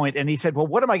at that point. And he said, well,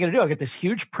 what am I going to do? I get this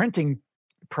huge printing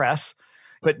press,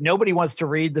 but nobody wants to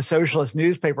read the socialist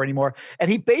newspaper anymore. And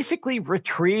he basically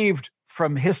retrieved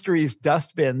from history's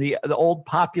dustbin the old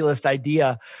populist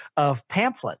idea of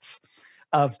pamphlets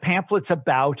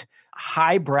about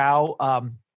highbrow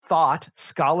thought,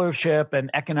 scholarship, and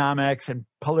economics, and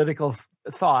political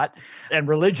thought, and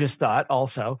religious thought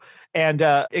also, and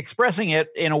expressing it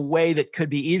in a way that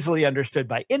could be easily understood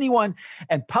by anyone,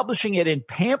 and publishing it in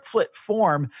pamphlet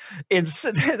form, where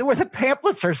the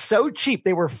pamphlets are so cheap.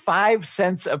 They were 5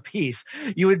 cents a piece.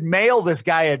 You would mail this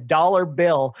guy a dollar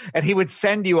bill, and he would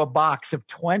send you a box of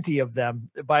 20 of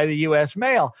them by the U.S.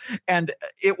 mail. And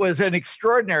it was an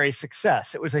extraordinary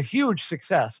success. It was a huge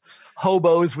success.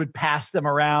 Hobos would pass them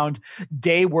around.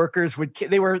 Day workers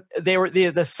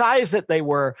the size that they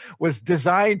were was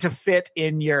designed to fit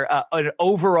in your an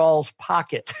overalls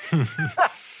pocket.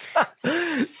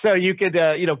 So you could,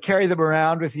 carry them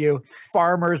around with you.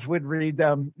 Farmers would read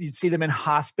them. You'd see them in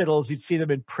hospitals. You'd see them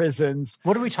in prisons.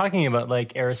 What are we talking about?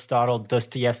 Like Aristotle,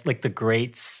 Dostoevsky, the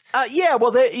greats? Yeah,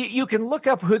 well, you can look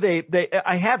up who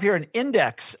I have here an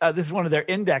index. This is one of their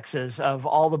indexes of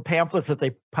all the pamphlets that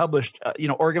they published,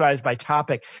 organized by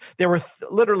topic. There were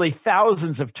literally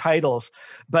thousands of titles.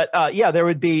 But there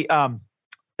would be,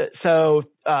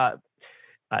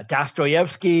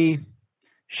 Dostoevsky,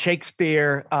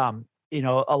 Shakespeare,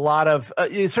 a lot of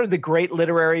sort of the great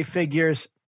literary figures,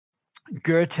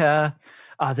 Goethe,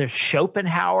 there's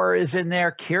Schopenhauer is in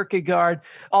there, Kierkegaard,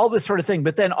 all this sort of thing.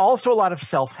 But then also a lot of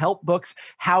self-help books,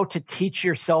 how to teach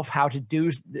yourself how to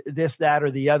do this, that, or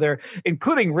the other,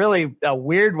 including really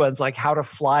weird ones like how to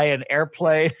fly an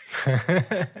airplane,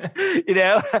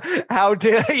 how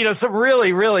to, some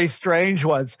really, really strange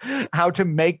ones, how to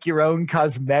make your own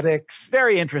cosmetics,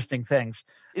 very interesting things.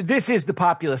 This is the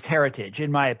populist heritage, in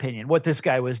my opinion, what this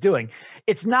guy was doing.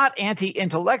 It's not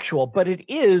anti-intellectual, but it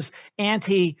is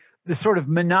anti the sort of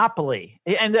monopoly.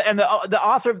 And the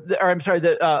author,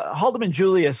 Haldeman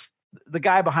Julius the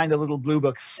guy behind the little blue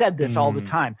book said this all the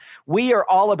time. We are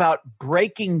all about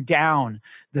breaking down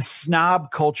the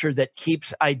snob culture that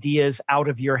keeps ideas out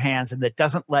of your hands and that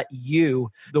doesn't let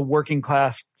you, the working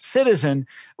class citizen,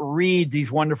 read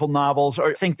these wonderful novels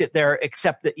or think that they're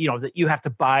except that, that you have to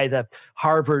buy the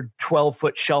Harvard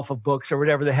 12-foot shelf of books or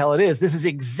whatever the hell it is. This is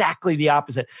exactly the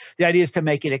opposite. The idea is to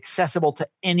make it accessible to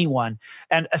anyone.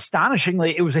 And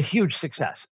astonishingly, it was a huge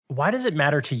success. Why does it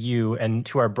matter to you and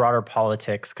to our broader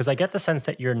politics? Because I get the sense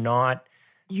that you're not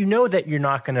going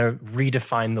to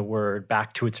redefine the word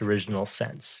back to its original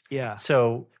sense. Yeah.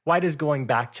 So why does going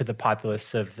back to the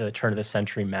populists of the turn of the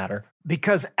century matter?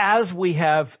 Because as we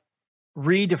have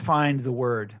redefined the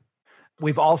word,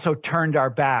 we've also turned our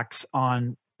backs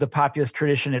on the populist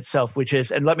tradition itself, which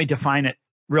is, and let me define it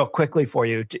real quickly for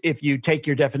you. If you take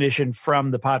your definition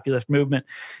from the populist movement,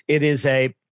 it is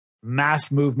a mass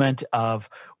movement of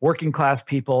working class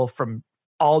people from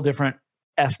all different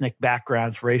ethnic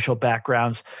backgrounds, racial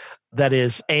backgrounds, that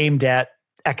is aimed at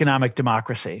economic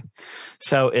democracy.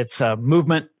 So it's a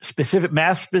movement,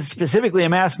 specifically a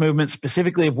mass movement,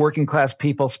 specifically of working class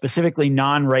people, specifically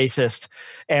non-racist,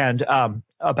 and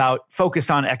about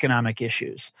focused on economic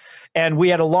issues. And we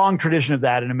had a long tradition of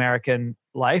that in American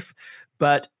life.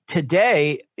 But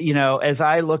today, as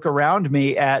I look around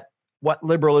me at what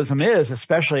liberalism is,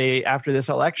 especially after this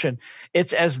election,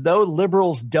 it's as though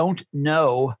liberals don't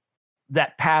know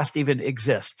that past even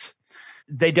exists.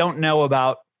 They don't know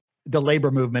about the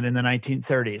labor movement in the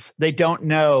 1930s. They don't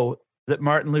know that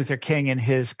Martin Luther King and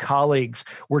his colleagues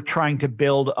were trying to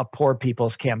build a poor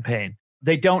people's campaign.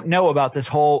 They don't know about this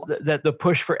that the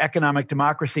push for economic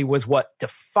democracy was what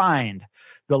defined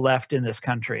the left in this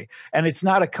country. And it's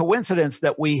not a coincidence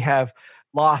that we have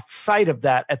lost sight of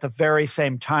that at the very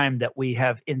same time that we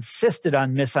have insisted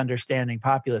on misunderstanding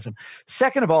populism.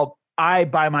 Second of all, I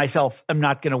by myself am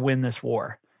not going to win this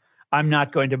war. I'm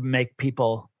not going to make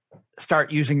people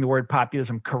start using the word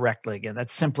populism correctly again.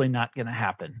 That's simply not going to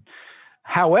happen.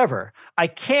 However, I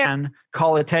can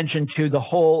call attention to the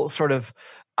whole sort of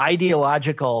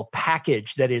ideological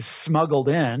package that is smuggled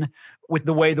in with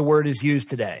the way the word is used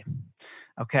today.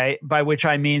 Okay, by which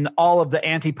I mean all of the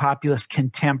anti-populist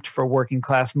contempt for working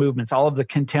class movements, all of the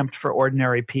contempt for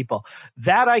ordinary people.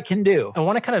 That I can do. I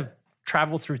want to kind of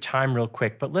travel through time real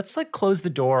quick, but let's close the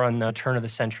door on the turn of the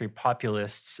century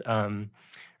populists,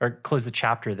 or close the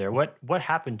chapter there. What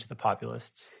happened to the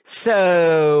populists?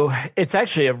 So it's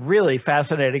actually a really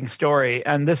fascinating story,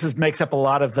 and this makes up a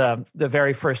lot of the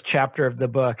very first chapter of the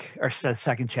book, or the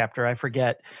second chapter, I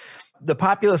forget. The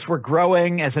populists were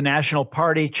growing as a national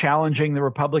party, challenging the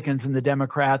Republicans and the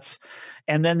Democrats.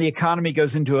 And then the economy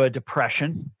goes into a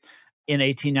depression in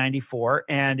 1894,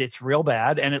 and it's real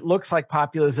bad. And it looks like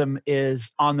populism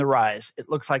is on the rise. It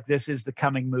looks like this is the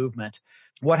coming movement.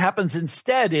 What happens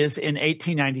instead is in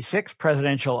 1896,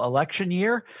 presidential election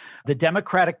year, the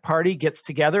Democratic Party gets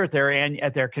together at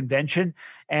their convention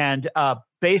and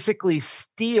basically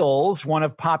steals one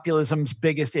of populism's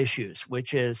biggest issues,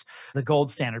 which is the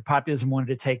gold standard. Populism wanted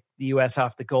to take the U.S.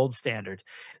 off the gold standard.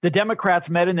 The Democrats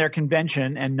met in their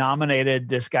convention and nominated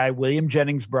this guy, William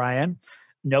Jennings Bryan.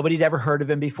 Nobody'd ever heard of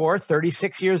him before,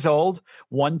 36 years old,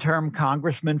 one-term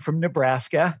congressman from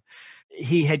Nebraska.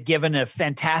 He had given a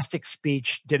fantastic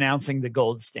speech denouncing the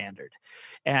gold standard.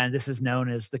 And this is known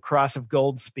as the Cross of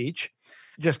Gold speech.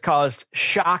 Just caused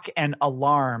shock and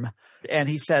alarm. And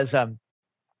he says,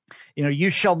 you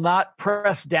shall not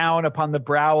press down upon the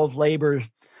brow of labor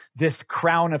this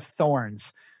crown of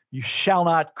thorns. You shall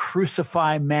not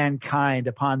crucify mankind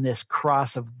upon this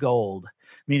cross of gold,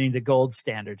 meaning the gold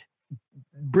standard.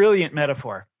 Brilliant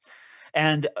metaphor.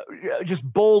 And just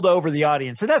bowled over the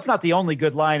audience. And that's not the only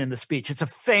good line in the speech. It's a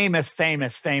famous,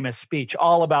 famous, famous speech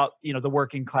all about, the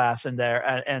working class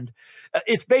and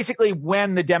it's basically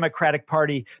when the Democratic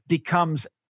Party becomes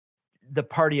the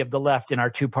party of the left in our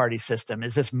two-party system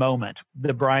is this moment,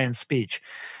 the Bryan speech.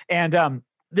 And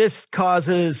this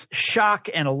causes shock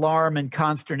and alarm and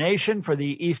consternation for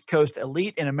the East Coast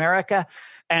elite in America.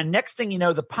 And next thing you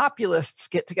know, the populists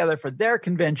get together for their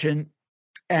convention.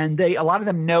 And a lot of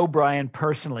them know Bryan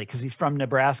personally because he's from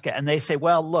Nebraska. And they say,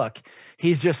 well, look,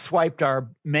 he's just swiped our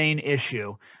main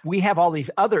issue. We have all these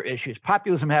other issues.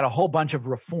 Populism had a whole bunch of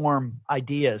reform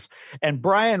ideas. And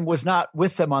Bryan was not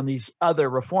with them on these other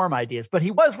reform ideas, but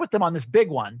he was with them on this big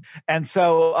one. And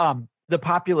so the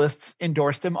populists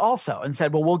endorsed him also and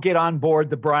said, well, we'll get on board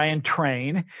the Bryan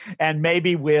train and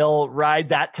maybe we'll ride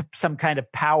that to some kind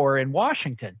of power in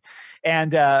Washington.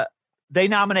 And they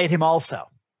nominate him also.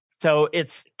 So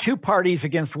it's two parties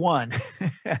against one.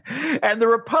 And the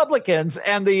Republicans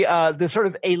and the sort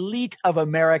of elite of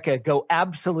America go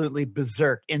absolutely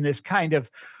berserk in this kind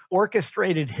of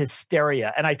orchestrated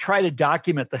hysteria. And I try to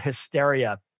document the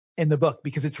hysteria in the book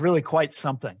because it's really quite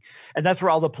something. And that's where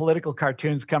all the political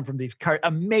cartoons come from, these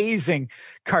amazing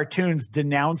cartoons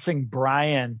denouncing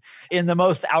Bryan in the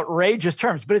most outrageous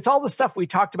terms. But it's all the stuff we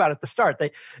talked about at the start.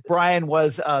 Bryan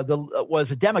was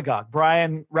a demagogue.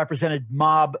 Bryan represented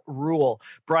mob rule.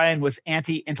 Bryan was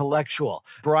anti-intellectual.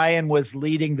 Bryan was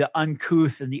leading the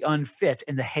uncouth and the unfit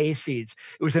and the hayseeds.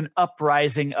 It was an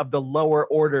uprising of the lower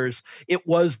orders. It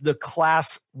was the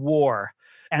class war.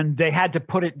 And they had to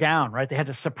put it down, right? They had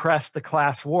to suppress the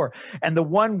class war. And the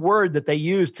one word that they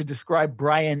used to describe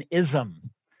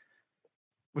Bryanism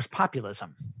was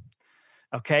populism.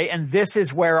 Okay. And this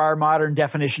is where our modern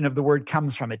definition of the word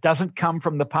comes from. It doesn't come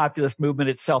from the populist movement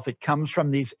itself. It comes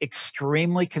from these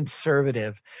extremely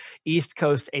conservative East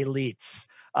Coast elites,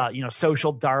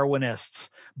 social Darwinists,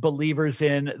 believers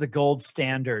in the gold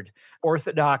standard,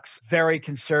 orthodox, very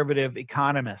conservative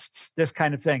economists, this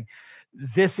kind of thing.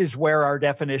 This is where our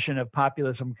definition of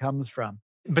populism comes from.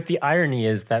 But the irony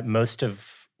is that most of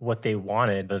what they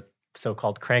wanted, the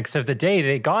so-called cranks of the day,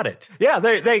 they got it. Yeah,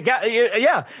 they got.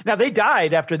 Yeah. Now they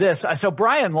died after this. So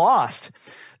Bryan lost.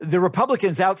 The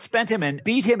Republicans outspent him and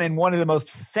beat him in one of the most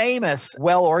famous,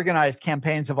 well-organized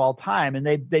campaigns of all time, and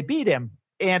they beat him.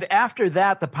 And after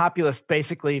that, the populists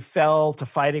basically fell to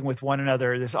fighting with one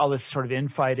another. All this sort of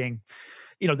infighting.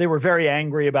 They were very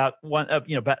angry about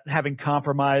about having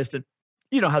compromised, and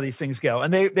you know how these things go.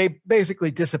 And they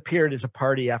basically disappeared as a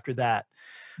party after that.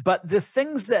 But the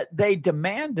things that they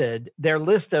demanded, their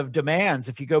list of demands,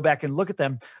 if you go back and look at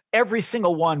them, every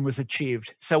single one was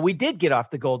achieved. So we did get off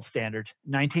the gold standard.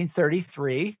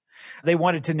 1933, they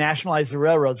wanted to nationalize the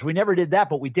railroads. We never did that,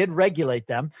 but we did regulate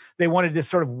them. They wanted this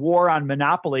sort of war on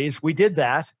monopolies. We did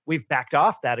that. We've backed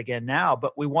off that again now,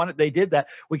 but they did that.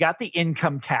 We got the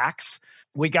income tax.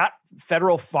 We got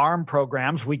federal farm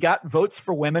programs. We got votes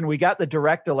for women. We got the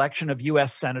direct election of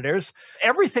U.S. senators.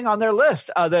 Everything on their list.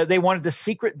 They wanted the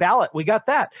secret ballot. We got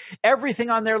that. Everything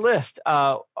on their list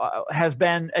has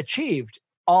been achieved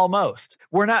almost.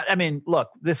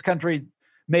 Look, this country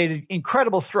made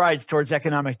incredible strides towards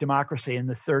economic democracy in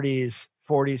the 30s,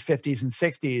 40s, 50s, and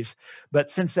 60s. But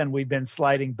since then, we've been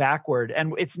sliding backward.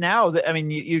 And it's now that,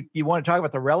 you want to talk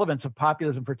about the relevance of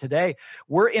populism for today.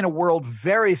 We're in a world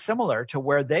very similar to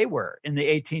where they were in the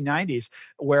 1890s,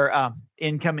 where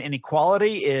income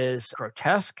inequality is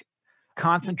grotesque.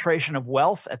 Concentration of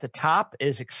wealth at the top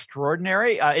is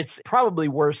extraordinary. It's probably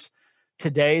worse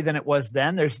today than it was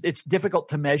then. It's difficult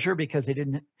to measure because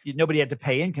nobody had to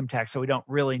pay income tax, so we don't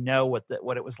really know what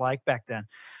it was like back then.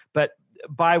 But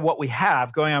by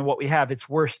going on what we have, it's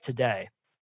worse today.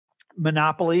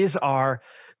 Monopolies are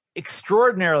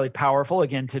extraordinarily powerful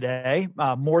again today,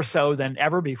 more so than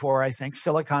ever before. I think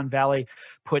Silicon Valley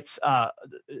puts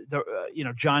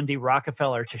John D.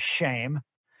 Rockefeller to shame,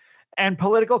 and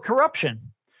political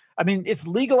corruption. It's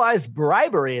legalized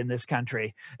bribery in this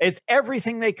country. It's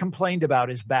everything they complained about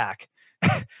is back.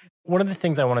 One of the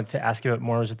things I wanted to ask you about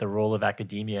more is the role of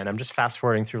academia, and I'm just fast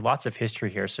forwarding through lots of history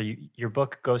here. So your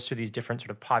book goes through these different sort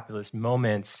of populist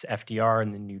moments, FDR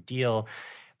and the New Deal,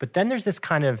 but then there's this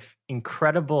kind of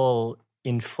incredible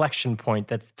inflection point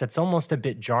that's almost a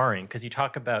bit jarring, because you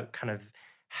talk about kind of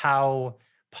how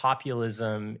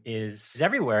populism is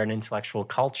everywhere in intellectual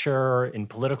culture, in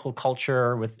political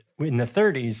culture, in the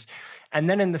 30s. And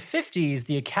then in the 50s,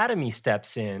 the academy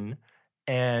steps in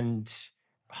and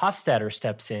Hofstadter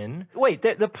steps in. Wait,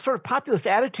 the sort of populist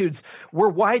attitudes were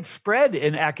widespread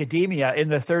in academia in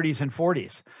the 30s and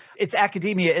 40s.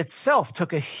 Academia itself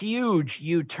took a huge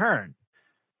U-turn,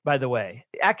 by the way.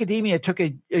 Academia took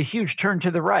a huge turn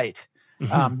to the right.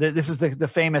 Mm-hmm. This is the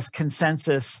famous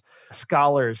consensus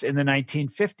scholars in the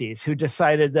 1950s who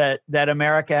decided that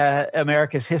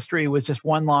America's history was just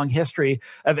one long history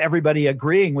of everybody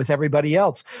agreeing with everybody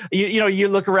else. You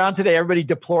look around today, everybody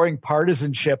deploring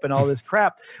partisanship and all this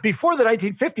crap. Before the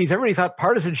 1950s, everybody thought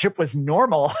partisanship was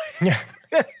normal. Yeah.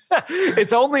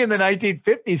 It's only in the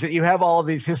 1950s that you have all of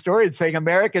these historians saying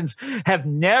Americans have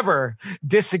never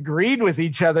disagreed with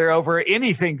each other over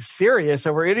anything serious,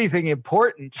 over anything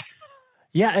important.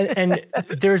 Yeah, and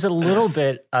there's a little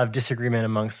bit of disagreement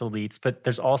amongst elites, but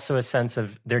there's also a sense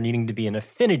of there needing to be an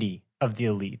affinity of the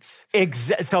elites.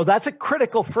 So that's a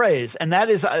critical phrase, and that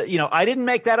is, I didn't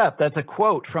make that up. That's a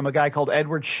quote from a guy called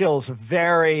Edward Shills, a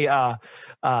very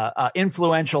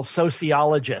influential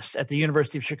sociologist at the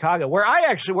University of Chicago, where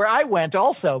I went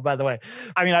also, by the way.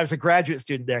 I was a graduate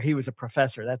student there. He was a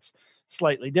professor. That's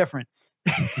slightly different.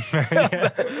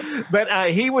 But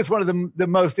he was one of the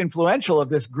most influential of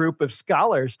this group of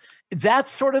scholars.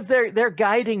 That's sort of their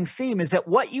guiding theme, is that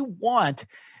what you want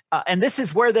And this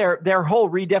is where their whole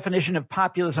redefinition of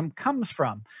populism comes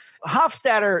from.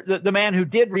 Hofstadter, the man who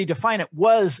did redefine it,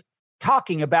 was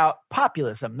talking about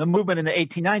populism, the movement in the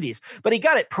 1890s, but he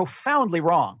got it profoundly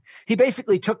wrong. He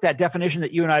basically took that definition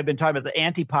that you and I have been talking about, the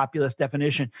anti-populist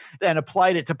definition, and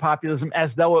applied it to populism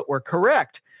as though it were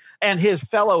correct. And his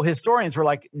fellow historians were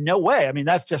like, no way. I mean,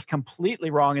 that's just completely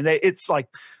wrong. And it's like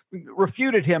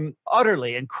refuted him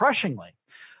utterly and crushingly.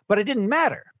 But it didn't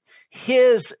matter.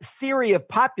 His theory of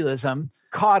populism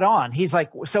caught on. He's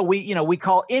like, so we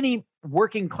call any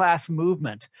working class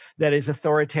movement that is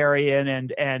authoritarian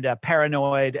and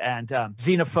paranoid and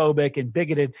xenophobic and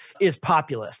bigoted is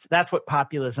populist. That's what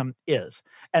populism is.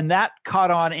 And that caught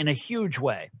on in a huge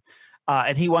way.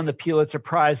 And he won the Pulitzer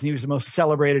Prize, and he was the most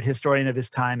celebrated historian of his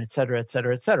time, et cetera, et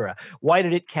cetera, et cetera. Why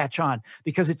did it catch on?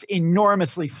 Because it's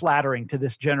enormously flattering to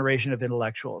this generation of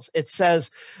intellectuals. It says,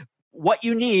 what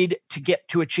you need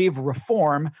to achieve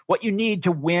reform, what you need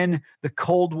to win the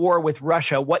Cold War with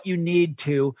Russia, what you need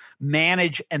to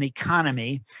manage an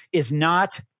economy is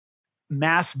not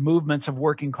mass movements of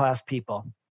working class people.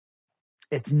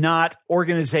 It's not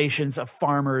organizations of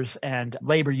farmers and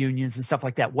labor unions and stuff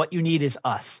like that. What you need is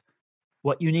us.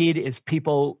 What you need is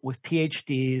people with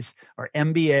PhDs or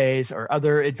MBAs or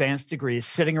other advanced degrees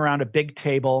sitting around a big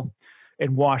table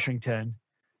in Washington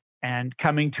and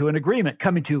coming to an agreement,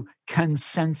 coming to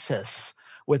consensus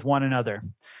with one another.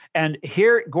 And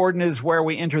here, Gordon, is where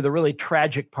we enter the really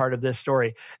tragic part of this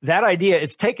story. That idea,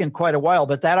 it's taken quite a while,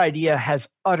 but that idea has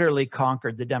utterly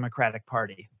conquered the Democratic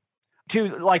Party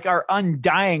to like our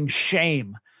undying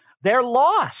shame. They're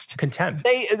lost. Contempt.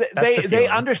 They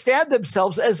understand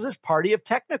themselves as this party of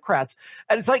technocrats.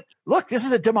 And it's like, look, this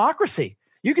is a democracy.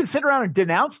 You can sit around and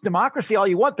denounce democracy all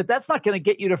you want, but that's not going to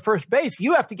get you to first base.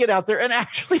 You have to get out there and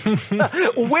actually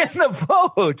win the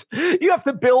vote. You have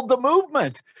to build the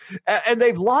movement. And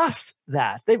they've lost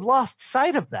that. They've lost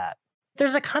sight of that.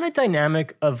 There's a kind of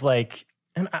dynamic of like,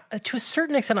 and to a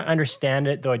certain extent, I understand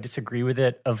it, though I disagree with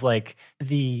it, of like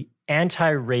the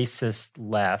anti-racist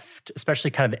left,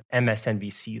 especially kind of the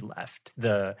MSNBC left,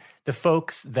 the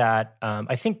folks that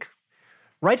I think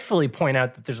rightfully point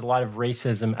out that there's a lot of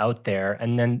racism out there,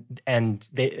 and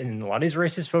a lot of these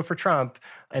racists vote for Trump,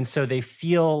 and so they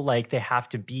feel like they have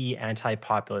to be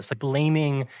anti-populist, like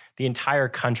blaming the entire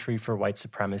country for white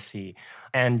supremacy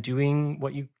and doing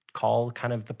what you call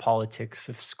kind of the politics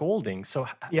of scolding. So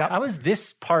how has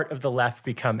this part of the left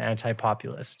become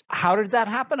anti-populist? How did that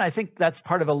happen? I think that's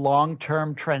part of a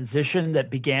long-term transition that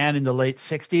began in the late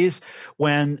 60s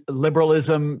when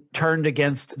liberalism turned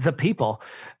against the people.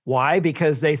 Why?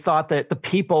 Because they thought that the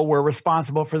people were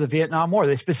responsible for the Vietnam War.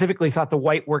 They specifically thought the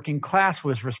white working class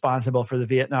was responsible for the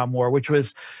Vietnam War, which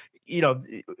was,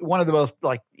 one of the most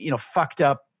fucked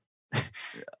up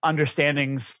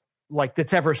understandings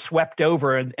that's ever swept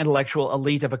over an intellectual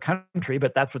elite of a country,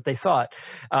 but that's what they thought.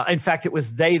 In fact, it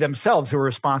was they themselves who were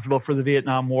responsible for the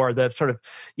Vietnam War, the sort of,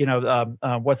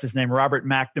 what's his name, Robert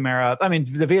McNamara. I mean,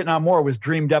 the Vietnam War was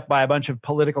dreamed up by a bunch of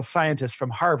political scientists from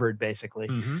Harvard, basically.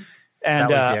 Mm-hmm. And,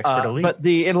 that was the expert elite. But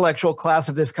the intellectual class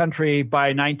of this country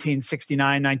by 1969,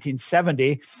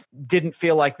 1970 didn't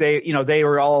feel like they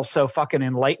were all so fucking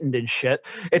enlightened and shit.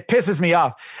 It pisses me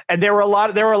off. And there were a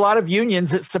lot of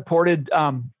unions that supported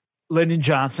Lyndon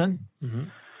Johnson. Mm-hmm.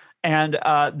 And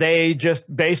they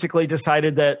just basically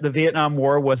decided that the Vietnam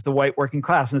War was the white working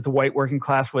class, and that the white working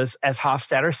class was, as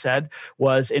Hofstadter said,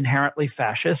 was inherently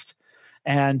fascist.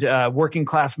 And working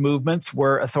class movements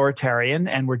were authoritarian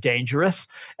and were dangerous.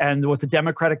 And what the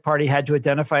Democratic Party had to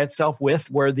identify itself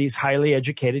with were these highly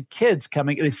educated kids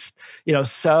coming,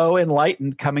 so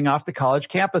enlightened coming off the college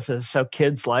campuses. So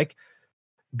kids like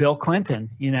Bill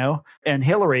Clinton, and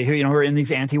Hillary, who are in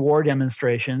these anti-war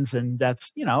demonstrations. And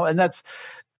that's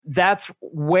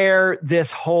where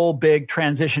this whole big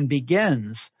transition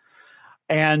begins.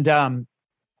 And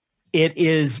it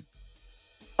is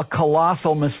a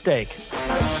colossal mistake.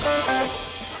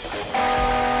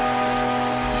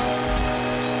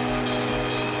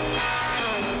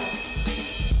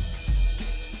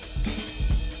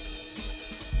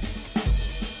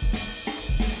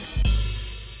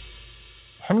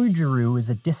 Henry Giroux is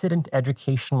a dissident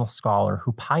educational scholar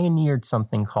who pioneered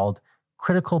something called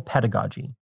critical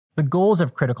pedagogy. The goals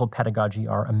of critical pedagogy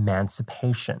are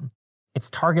emancipation. Its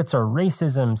targets are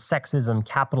racism, sexism,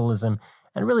 capitalism,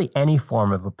 and really any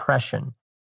form of oppression.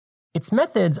 Its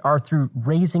methods are through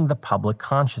raising the public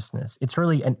consciousness. It's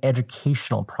really an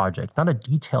educational project, not a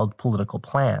detailed political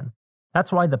plan.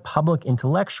 That's why the public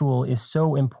intellectual is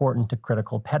so important to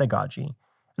critical pedagogy.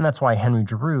 And that's why Henry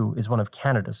Giroux is one of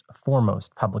Canada's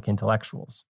foremost public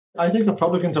intellectuals. I think a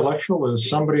public intellectual is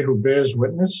somebody who bears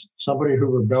witness, somebody who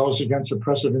rebels against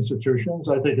oppressive institutions.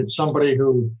 I think it's somebody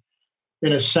who,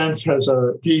 in a sense, has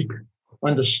a deep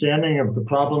understanding of the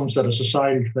problems that a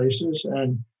society faces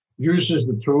and uses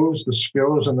the tools, the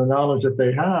skills, and the knowledge that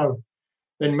they have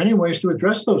in many ways to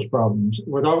address those problems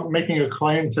without making a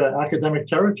claim to academic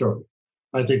territory.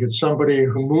 I think it's somebody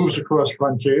who moves across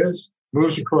frontiers,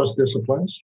 moves across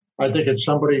disciplines. I think it's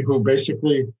somebody who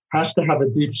basically has to have a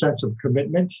deep sense of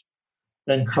commitment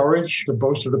and courage to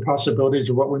boast of the possibilities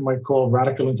of what we might call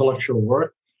radical intellectual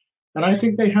work. And I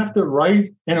think they have to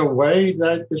write in a way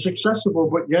that is accessible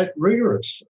but yet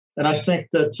rigorous. And I think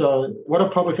that what a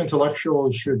public intellectual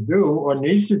should do or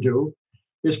needs to do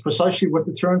is precisely what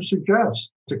the term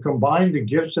suggests, to combine the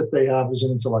gifts that they have as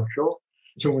an intellectual,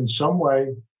 to in some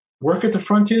way work at the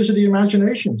frontiers of the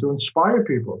imagination, to inspire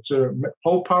people, to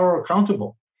hold power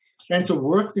accountable, and to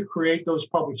work to create those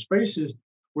public spaces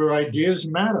where ideas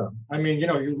matter. I mean,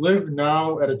 you live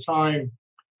now at a time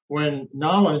when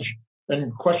knowledge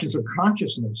and questions of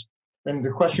consciousness and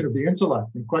the question of the intellect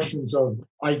and questions of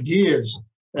ideas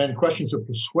and questions of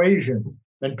persuasion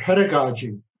and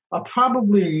pedagogy are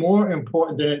probably more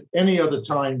important than at any other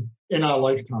time in our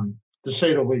lifetime, to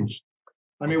say the least.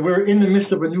 I mean, we're in the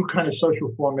midst of a new kind of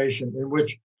social formation in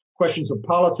which questions of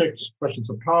politics, questions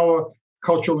of power,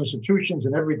 cultural institutions,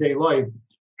 and everyday life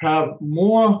have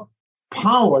more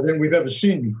power than we've ever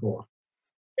seen before.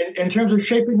 In terms of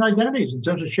shaping identities, in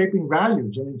terms of shaping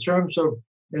values, and in terms of,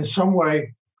 in some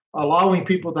way, allowing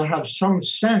people to have some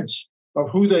sense of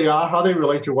who they are, how they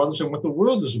relate to others, and what the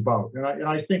world is about. And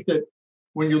I think that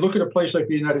when you look at a place like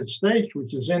the United States,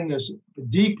 which is in this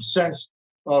deep sense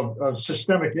of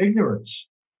systemic ignorance,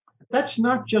 that's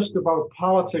not just about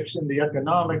politics in the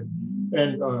economic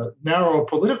and narrow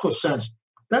political sense.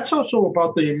 That's also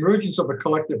about the emergence of a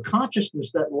collective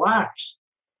consciousness that lacks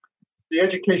the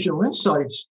educational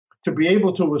insights to be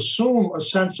able to assume a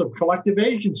sense of collective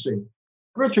agency.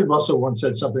 Richard Russell once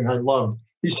said something I loved.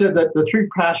 He said that the three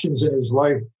passions in his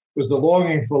life was the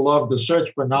longing for love, the search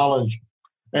for knowledge,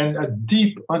 and a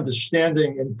deep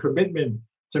understanding and commitment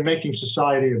to making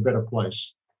society a better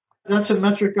place. That's a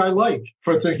metric I like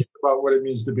for thinking about what it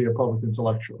means to be a public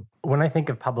intellectual. When I think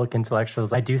of public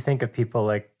intellectuals, I do think of people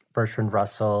like Bertrand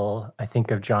Russell. I think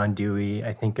of John Dewey.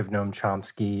 I think of Noam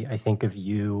Chomsky. I think of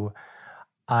you.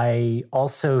 I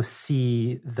also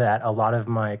see that a lot of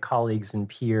my colleagues and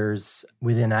peers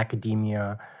within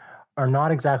academia are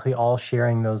not exactly all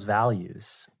sharing those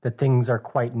values, that things are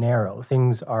quite narrow,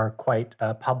 things are quite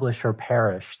publish or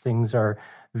perish, things are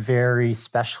very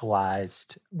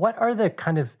specialized. What are the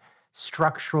kind of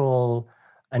structural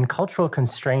and cultural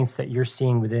constraints that you're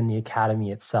seeing within the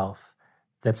academy itself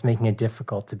that's making it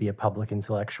difficult to be a public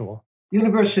intellectual?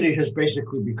 University has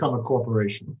basically become a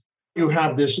corporation. You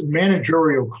have this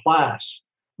managerial class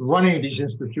running these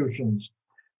institutions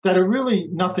that are really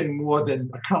nothing more than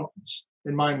accountants,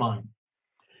 in my mind.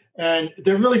 And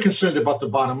they're really concerned about the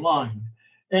bottom line.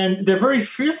 And they're very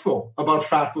fearful about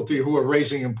faculty who are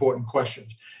raising important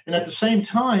questions. And at the same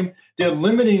time, they're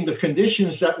limiting the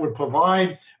conditions that would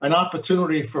provide an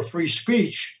opportunity for free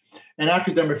speech and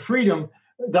academic freedom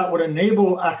that would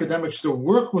enable academics to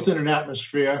work within an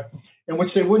atmosphere in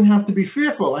which they wouldn't have to be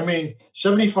fearful. I mean,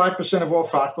 75% of all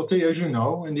faculty, as you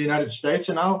know, in the United States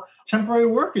are now temporary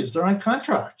workers. They're on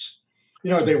contracts.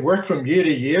 They work from year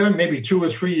to year, maybe 2 or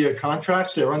 3 year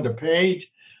contracts. They're underpaid.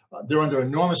 They're under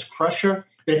enormous pressure.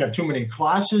 They have too many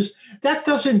classes. That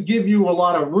doesn't give you a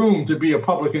lot of room to be a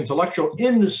public intellectual,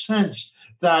 in the sense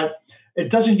that it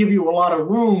doesn't give you a lot of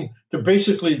room to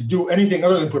basically do anything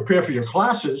other than prepare for your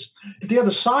classes. The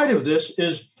other side of this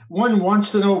is one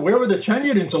wants to know, where are the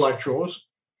tenured intellectuals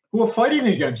who are fighting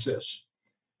against this?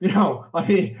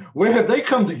 Where have they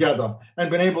come together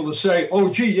and been able to say, oh,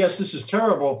 gee, yes, this is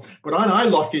terrible, but aren't I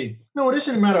lucky? No, it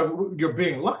isn't a matter of you're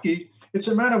being lucky. It's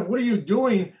a matter of what are you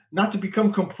doing not to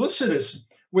become complicitous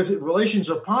with relations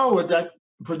of power that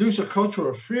produce a culture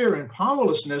of fear and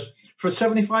powerlessness for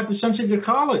 75% of your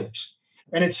colleagues.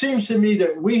 And it seems to me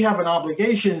that we have an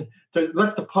obligation to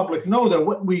let the public know that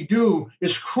what we do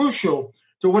is crucial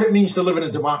to what it means to live in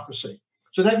a democracy.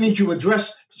 So that means you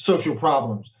address social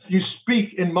problems. You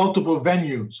speak in multiple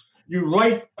venues. You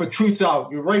write for Truth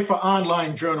Out. You write for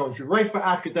online journals. You write for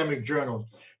academic journals.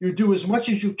 You do as much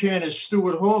as you can, as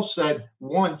Stuart Hall said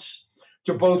once,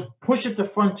 to both push at the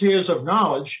frontiers of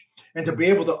knowledge and to be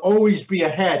able to always be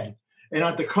ahead and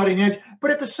at the cutting edge,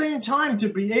 but at the same time to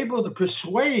be able to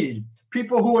persuade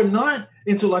people who are not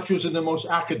intellectuals in the most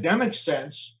academic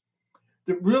sense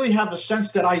to really have a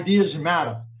sense that ideas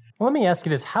matter. Well, let me ask you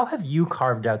this. How have you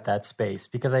carved out that space?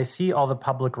 Because I see all the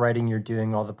public writing you're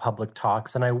doing, all the public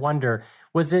talks, and I wonder,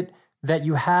 was it that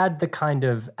you had the kind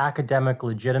of academic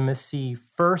legitimacy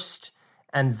first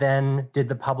and then did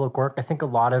the public work? I think a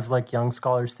lot of like young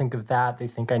scholars think of that. They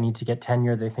think I need to get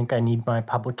tenure. They think I need my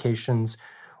publications.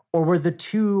 Or was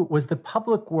the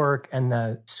public work and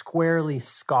the squarely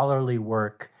scholarly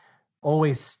work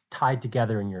always tied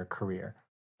together in your career?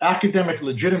 Academic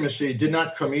legitimacy did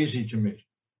not come easy to me.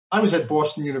 I was at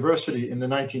Boston University in the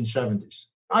 1970s.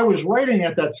 I was writing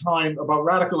at that time about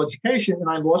radical education, and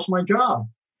I lost my job.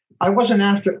 I wasn't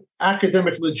after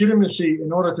academic legitimacy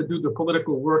in order to do the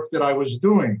political work that I was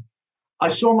doing. I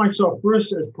saw myself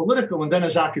first as political and then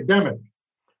as academic.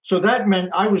 So that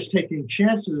meant I was taking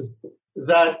chances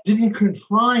that didn't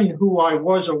confine who I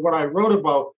was or what I wrote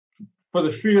about for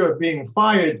the fear of being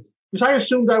fired, because I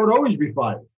assumed I would always be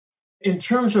fired. In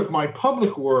terms of my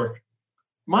public work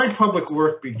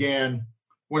began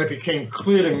when it became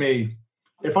clear to me,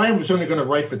 if I was only going to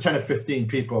write for 10 or 15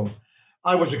 people,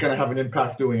 I wasn't going to have an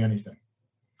impact doing anything.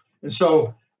 And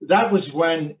so that was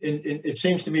when, it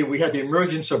seems to me, we had the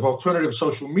emergence of alternative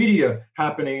social media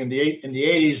happening in the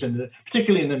 80s and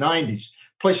particularly in the 90s.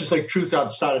 Places like Truth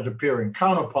Out started appearing,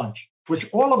 Counterpunch, which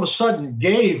all of a sudden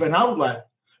gave an outlet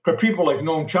for people like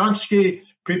Noam Chomsky,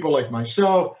 people like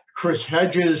myself, Chris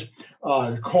Hedges,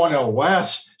 Cornel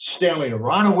West, Stanley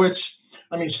Aronowitz.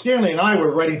 I mean, Stanley and I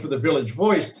were writing for the Village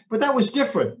Voice, but that was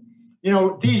different. You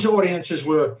know, these audiences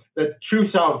were that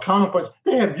Truth Out, Counterpunch,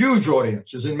 they have huge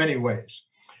audiences in many ways.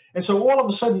 And so all of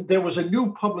a sudden, there was a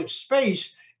new public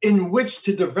space in which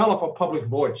to develop a public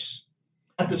voice.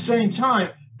 At the same time,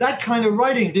 that kind of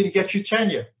writing didn't get you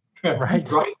tenure. Right.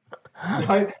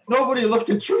 Right? Nobody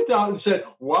looked at Truth Out and said,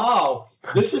 wow,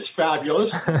 this is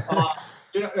fabulous.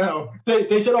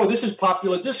 They said, oh, this is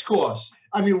popular discourse.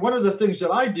 I mean, one of the things that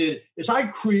I did is I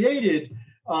created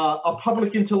a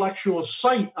public intellectual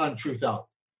site on Truth Out,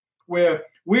 where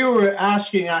we were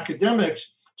asking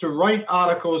academics to write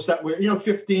articles that were,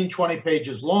 15, 20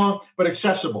 pages long, but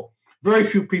accessible. Very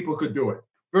few people could do it.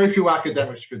 Very few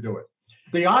academics could do it.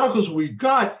 The articles we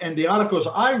got and the articles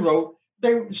I wrote,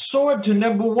 they soared to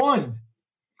number one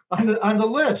on the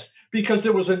list because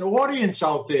there was an audience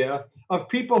out there of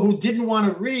people who didn't want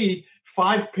to read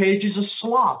 5 pages of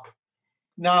slop.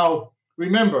 Now,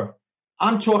 remember,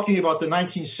 I'm talking about the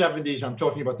 1970s, I'm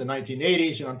talking about the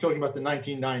 1980s, and I'm talking about the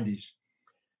 1990s.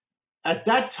 At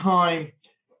that time,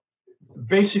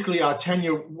 basically our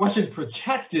tenure wasn't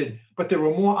protected, but there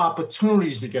were more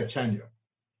opportunities to get tenure.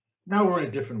 Now we're in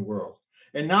a different world.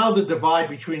 And now the divide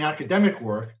between academic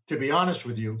work, to be honest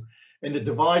with you, and the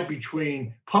divide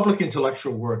between public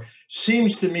intellectual work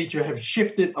seems to me to have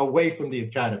shifted away from the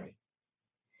academy.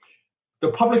 The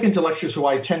public intellectuals who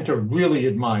I tend to really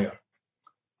admire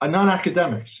are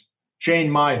non-academics.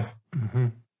 Jane Meyer. Mm-hmm.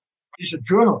 He's a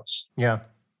journalist. Yeah.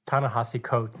 Ta-Nehisi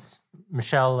Coates,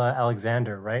 Michelle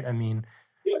Alexander, right? I mean...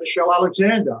 Yeah, Michelle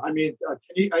Alexander. I mean,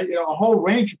 a whole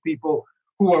range of people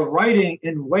who are writing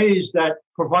in ways that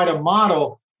provide a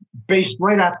model based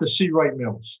right after C. Wright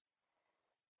Mills.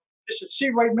 This is C.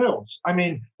 Wright Mills. I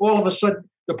mean, all of a sudden,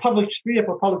 the public sphere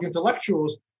for public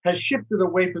intellectuals has shifted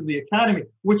away from the academy,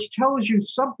 which tells you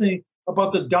something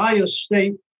about the dire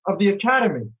state of the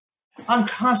academy. I'm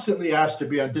constantly asked to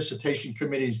be on dissertation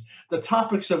committees, the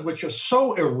topics of which are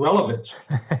so irrelevant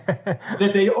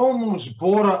that they almost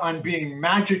border on being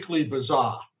magically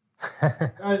bizarre.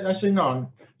 I say, no, I'm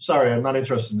sorry, I'm not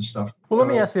interested in this stuff. Well, let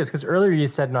me ask you this, because earlier you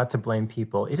said not to blame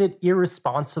people. Is it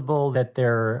irresponsible that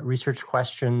their research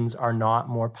questions are not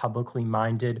more publicly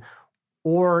minded,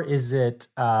 or is it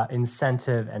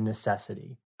incentive and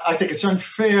necessity? I think it's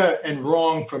unfair and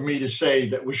wrong for me to say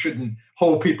that we shouldn't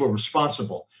hold people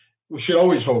responsible. We should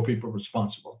always hold people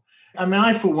responsible. I mean,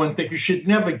 I, for one, think you should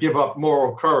never give up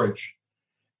moral courage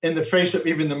in the face of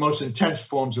even the most intense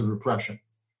forms of repression.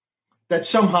 That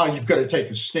somehow you've got to take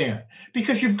a stand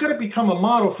because you've got to become a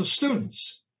model for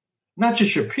students, not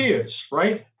just your peers,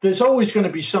 right? There's always going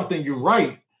to be something you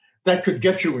write that could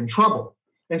get you in trouble.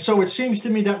 And so it seems to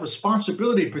me that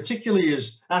responsibility, particularly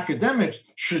as academics,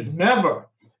 should never,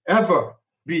 ever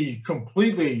be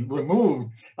completely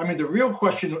removed. I mean, the real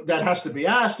question that has to be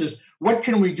asked is, what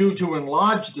can we do to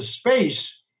enlarge the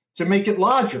space to make it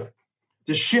larger,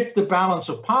 to shift the balance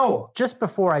of power? Just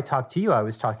before I talked to you, I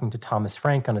was talking to Thomas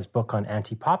Frank on his book on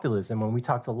anti-populism, when we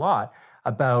talked a lot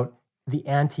about the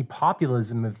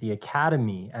anti-populism of the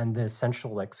academy and the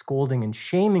essential scolding and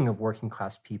shaming of working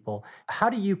class people. How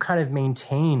do you kind of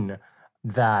maintain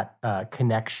that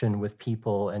connection with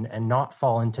people and not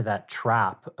fall into that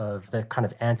trap of the kind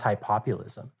of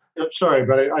anti-populism? I'm sorry,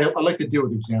 but I like to deal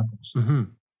with examples. Mm-hmm.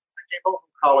 I came home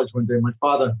from college one day. My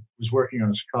father was working on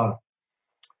his car.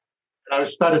 And I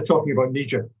started talking about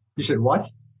Nietzsche. He said, what?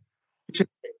 He said,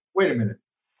 wait a minute.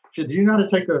 He said, do you know how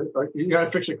to you know how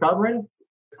to fix a carburetor?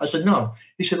 I said, no.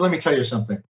 He said, let me tell you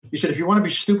something. He said, if you want to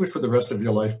be stupid for the rest of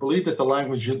your life, believe that the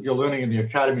language you're learning in the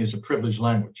academy is a privileged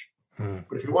language.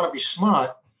 But if you want to be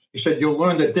smart, he said, you'll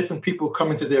learn that different people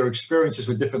come into their experiences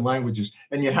with different languages,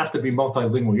 and you have to be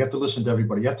multilingual. You have to listen to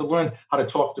everybody. You have to learn how to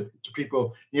talk to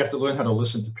people. You have to learn how to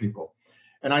listen to people.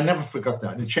 And I never forgot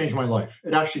that. And it changed my life.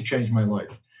 It actually changed my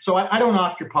life. So I don't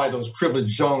occupy those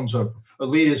privileged zones of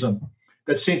elitism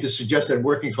that seem to suggest that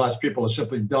working class people are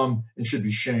simply dumb and should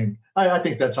be shamed. I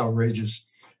think that's outrageous.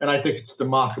 And I think it's the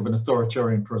mark of an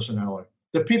authoritarian personality.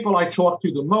 The people I talk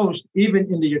to the most,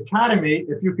 even in the academy,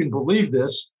 if you can believe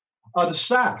this, are the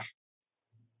staff.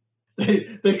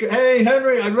 They hey,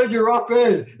 Henry, I read your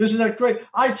op-ed. Isn't that great?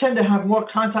 I tend to have more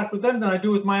contact with them than I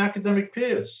do with my academic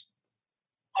peers.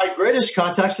 My greatest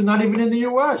contacts are not even in the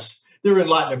U.S. They're in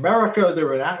Latin America.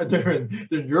 They're in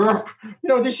Europe. You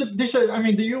know, I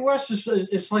mean, the U.S.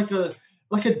 is like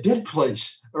a dead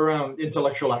place around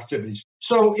intellectual activities.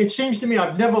 So it seems to me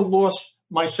I've never lost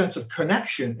my sense of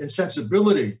connection and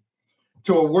sensibility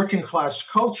to a working class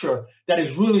culture that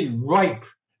is really ripe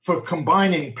for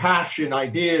combining passion,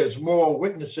 ideas, moral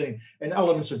witnessing, and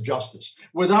elements of justice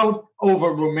without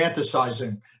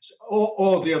over-romanticizing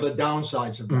all the other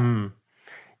downsides of that. Mm.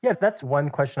 Yeah, that's one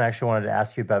question I actually wanted to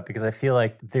ask you about, because I feel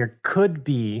like there could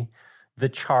be the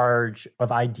charge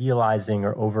of idealizing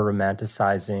or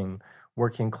over-romanticizing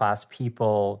working class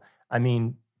people. I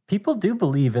mean, people do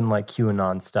believe in like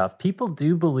QAnon stuff. People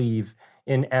do believe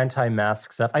in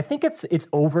anti-mask stuff. I think it's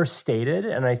overstated,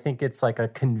 and I think it's like a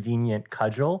convenient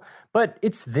cudgel, but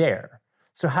it's there.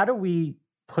 So how do we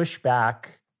push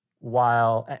back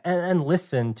while and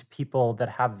listen to people that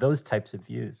have those types of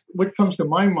views? What comes to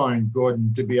my mind,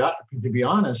 Gordon, to be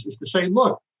honest, is to say,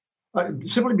 look,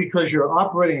 simply because you're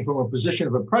operating from a position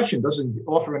of oppression doesn't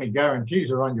offer any guarantees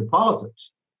around your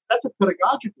politics. That's a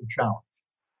pedagogical challenge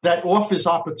that offers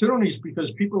opportunities,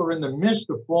 because people are in the midst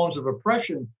of forms of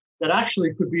oppression that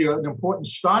actually could be an important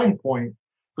starting point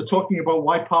for talking about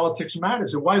why politics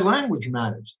matters and why language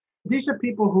matters. These are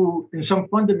people who, in some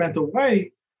fundamental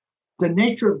way, the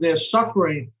nature of their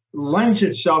suffering lends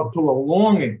itself to a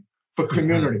longing for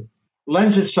community,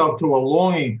 lends itself to a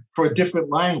longing for a different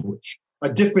language, a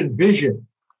different vision.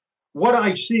 What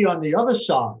I see on the other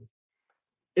side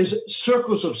is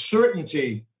circles of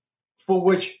certainty for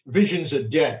which visions are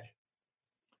dead,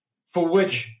 for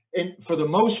which, for the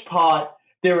most part,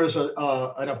 there is an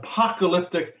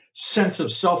apocalyptic sense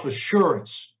of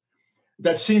self-assurance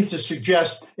that seems to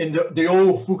suggest, in the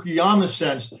old Fukuyama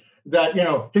sense, that, you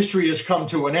know, history has come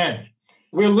to an end.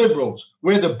 We're liberals.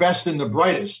 We're the best and the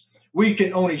brightest. We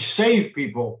can only save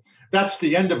people. That's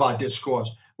the end of our discourse.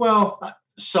 Well,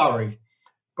 sorry,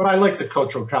 but I like the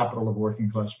cultural capital of working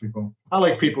class people. I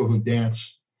like people who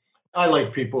dance. I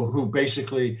like people who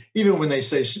basically, even when they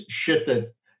say shit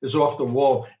that is off the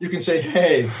wall, you can say,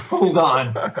 hey, hold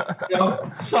on. You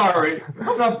know, sorry,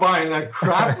 I'm not buying that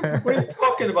crap. What are you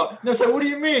talking about? And they say, what do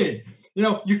you mean? You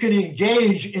know, you can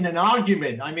engage in an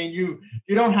argument. I mean, you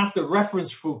don't have to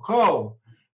reference Foucault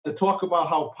to talk about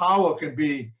how power can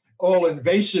be all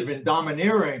invasive and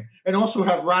domineering and also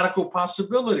have radical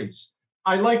possibilities.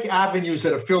 I like avenues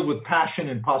that are filled with passion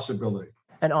and possibility.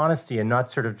 And honesty, and not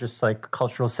sort of just like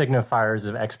cultural signifiers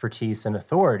of expertise and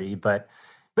authority, but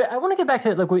I want to get back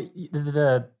to like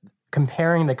the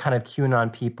comparing the kind of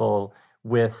QAnon people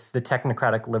with the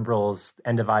technocratic liberals,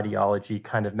 end of ideology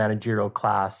kind of managerial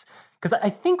class. Because I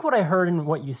think what I heard in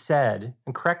what you said,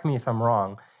 and correct me if I'm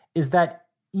wrong, is that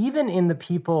even in the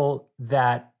people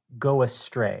that go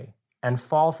astray and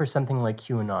fall for something like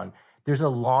QAnon, there's a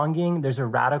longing, there's a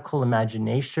radical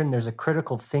imagination, there's a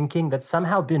critical thinking that's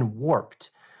somehow been warped,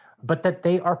 but that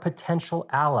they are potential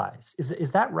allies.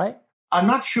 Is that right? I'm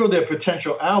not sure they're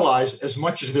potential allies as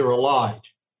much as they're allied.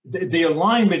 The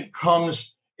alignment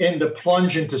comes in the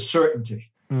plunge into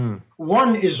certainty.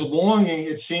 One is longing,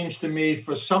 it seems to me,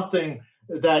 for something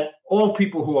that all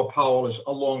people who are powerless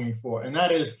are longing for, and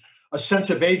that is a sense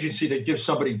of agency that gives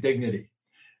somebody dignity.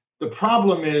 The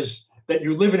problem is that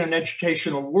you live in an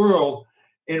educational world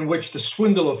in which the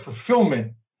swindle of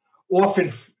fulfillment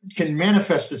often can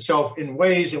manifest itself in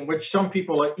ways in which some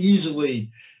people are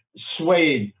easily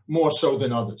swayed more so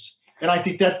than others. And I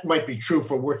think that might be true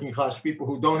for working class people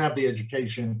who don't have the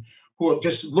education, who are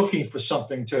just looking for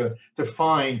something to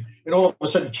find, and all of a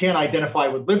sudden can't identify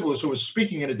with liberals who are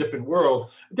speaking in a different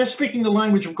world. They're speaking the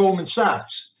language of Goldman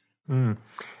Sachs.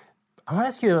 I want to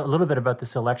ask you a little bit about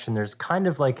this election. There's kind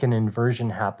of like an inversion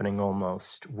happening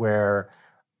almost, where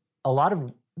a lot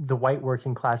of the white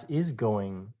working class is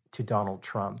going to Donald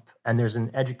Trump, and there's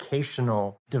an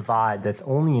educational divide that's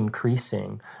only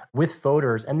increasing with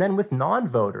voters and then with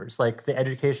non-voters, like the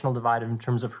educational divide in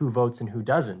terms of who votes and who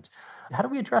doesn't. How do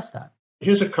we address that?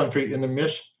 Here's a country in the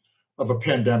midst of a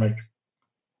pandemic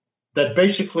that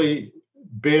basically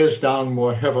bears down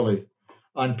more heavily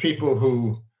on people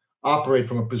who operate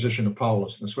from a position of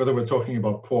powerlessness, whether we're talking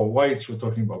about poor whites, we're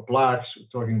talking about blacks, we're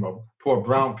talking about poor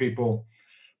brown people,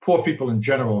 poor people in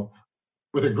general,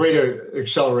 with a greater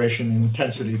acceleration in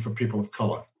intensity for people of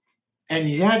color. And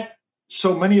yet,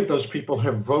 so many of those people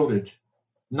have voted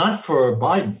not for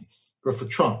Biden, but for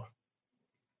Trump.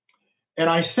 And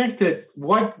I think that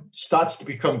what starts to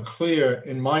become clear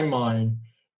in my mind,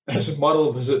 as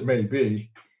muddled as it may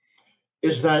be,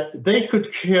 is that they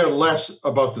could care less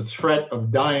about the threat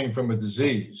of dying from a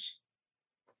disease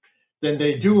than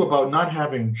they do about not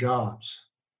having jobs,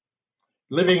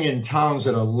 living in towns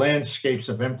that are landscapes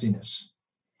of emptiness,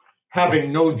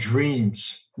 having no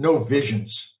dreams, no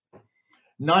visions,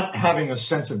 not having a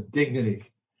sense of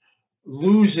dignity,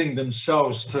 losing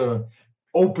themselves to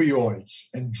opioids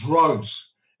and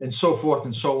drugs and so forth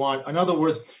and so on. In other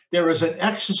words, there is an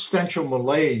existential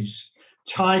malaise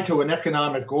tied to an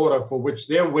economic order for which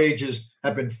their wages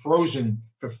have been frozen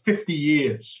for 50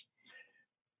 years.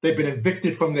 They've been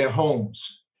evicted from their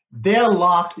homes. They're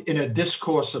locked in a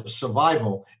discourse of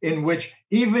survival in which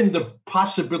even the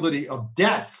possibility of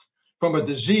death from a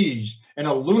disease and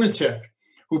a lunatic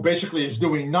who basically is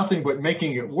doing nothing but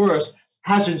making it worse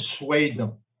hasn't swayed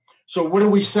them. So what are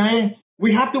we saying?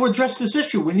 We have to address this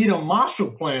issue. We need a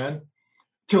Marshall Plan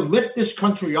to lift this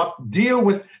country up, deal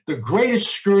with the greatest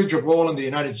scourge of all in the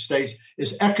United States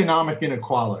is economic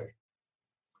inequality.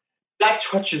 That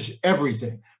touches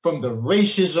everything, from the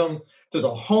racism to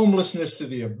the homelessness to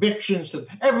the evictions, to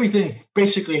everything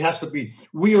basically has to be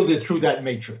wielded through that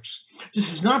matrix.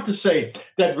 This is not to say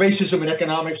that racism and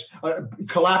economics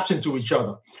collapse into each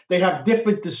other. They have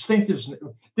different distinctives,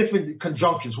 different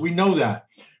conjunctions. We know that.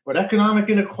 But economic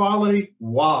inequality,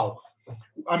 wow.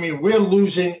 I mean, we're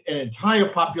losing an entire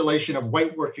population of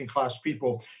white working class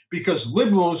people because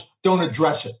liberals don't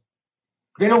address it.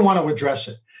 They don't want to address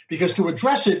it because to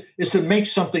address it is to make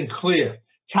something clear.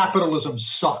 Capitalism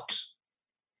sucks.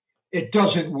 It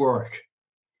doesn't work.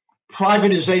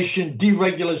 Privatization,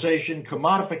 deregulation,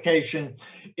 commodification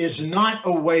is not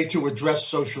a way to address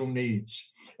social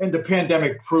needs. And the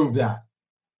pandemic proved that.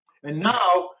 And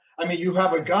now, I mean, you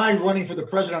have a guy running for the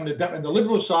president on the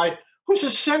liberal side who's a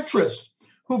centrist,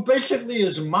 who basically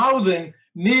is mouthing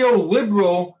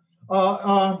neoliberal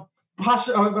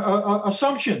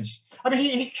assumptions. I mean,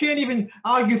 he can't even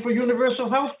argue for universal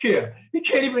health care. He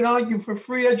can't even argue for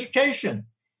free education.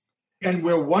 And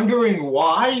we're wondering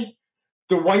why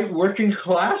the white working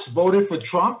class voted for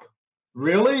Trump?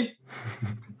 Really?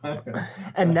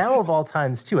 And now of all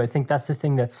times, too, I think that's the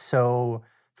thing that's so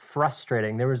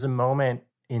frustrating. There was a moment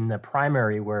in the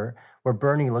primary where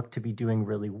Bernie looked to be doing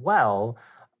really well,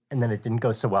 and then it didn't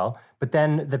go so well. But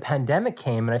then the pandemic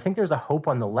came, and I think there's a hope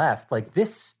on the left. Like,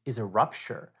 this is a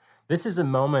rupture. This is a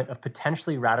moment of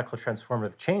potentially radical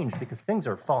transformative change because things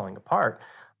are falling apart.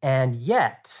 And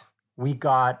yet we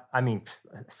got, I mean,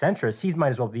 centrist, he might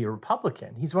as well be a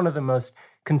Republican. He's one of the most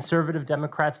conservative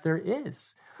Democrats there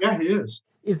is. Yeah, he is.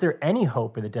 Is there any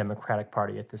hope in the Democratic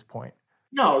Party at this point?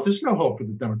 No, there's no hope for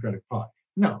the Democratic Party.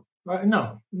 No.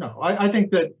 I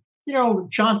think that,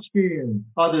 Chomsky and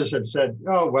others have said,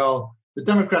 oh, well, the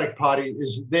Democratic Party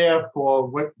is there for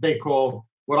what they call,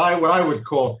 what I would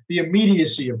call the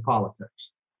immediacy of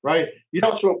politics, right? You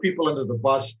don't throw people under the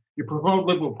bus. You promote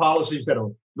liberal policies that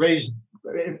will raise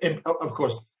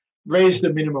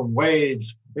the minimum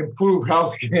wage, improve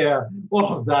healthcare,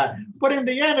 all of that. But in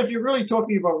the end, if you're really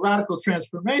talking about radical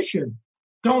transformation,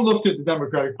 don't look to the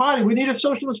Democratic Party. We need a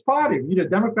socialist party. We need a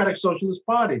democratic socialist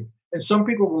party. And some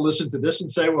people will listen to this and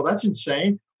say, well, that's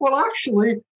insane. Well,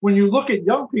 actually, when you look at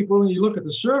young people and you look at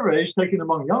the surveys taken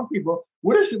among young people,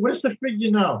 what is the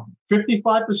figure now?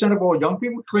 55% of all young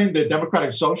people claim they're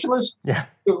democratic socialists. Yeah.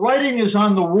 The writing is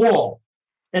on the wall,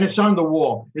 and it's on the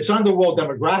wall. It's on the wall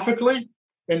demographically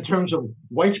in terms of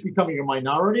whites becoming a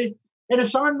minority. And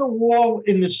it's on the wall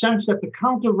in the sense that the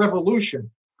counter-revolution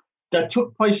that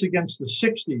took place against the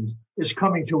 60s is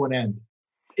coming to an end.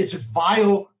 It's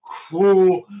vile,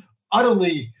 cruel,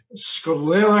 utterly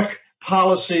sclerotic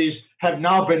policies have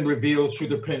now been revealed through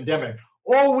the pandemic.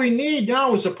 All we need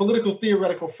now is a political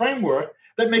theoretical framework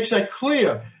that makes that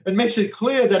clear and makes it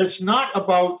clear that it's not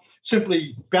about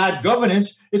simply bad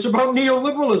governance, it's about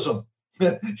neoliberalism.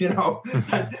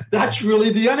 That's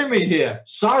really the enemy here.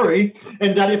 Sorry.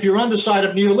 And that if you're on the side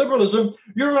of neoliberalism,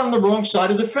 you're on the wrong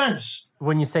side of the fence.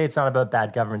 When you say it's not about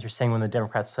bad governance, you're saying when the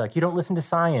Democrats say, like, you don't listen to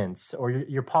science, or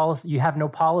your policy, you have no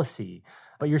policy.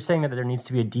 But you're saying that there needs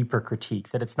to be a deeper critique,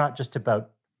 that it's not just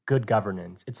about good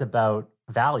governance, it's about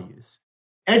values.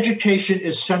 Education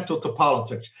is central to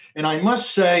politics. And I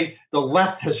must say the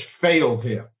left has failed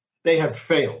here. They have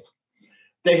failed.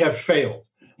 They have failed.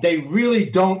 They really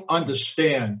don't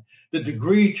understand the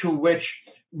degree to which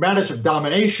matters of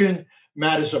domination,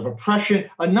 matters of oppression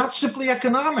are not simply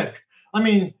economic. I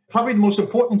mean, probably the most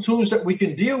important tools that we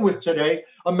can deal with today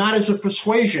are matters of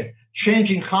persuasion,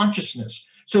 changing consciousness.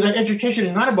 So that education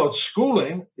is not about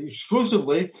schooling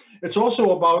exclusively. It's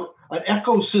also about an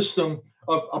ecosystem,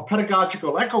 of a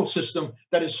pedagogical ecosystem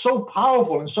that is so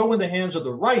powerful and so in the hands of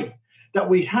the right that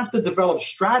we have to develop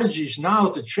strategies now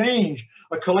to change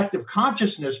a collective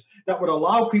consciousness that would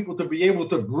allow people to be able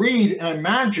to breed and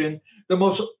imagine the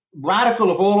most radical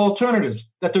of all alternatives,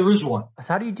 that there is one.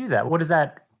 So how do you do that? What does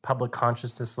that public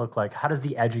consciousness look like? How does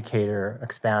the educator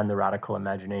expand the radical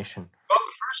imagination? Well,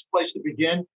 the first place to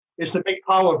begin is to make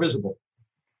power visible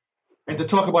and to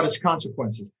talk about its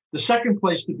consequences. The second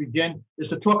place to begin is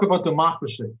to talk about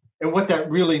democracy and what that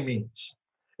really means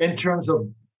in terms of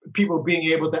people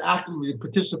being able to actively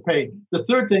participate. The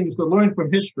third thing is to learn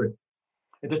from history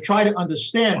and to try to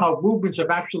understand how movements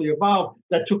have actually evolved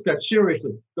that took that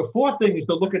seriously. The fourth thing is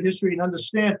to look at history and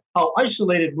understand how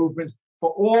isolated movements,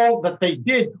 for all that they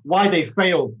did, why they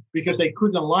failed, because they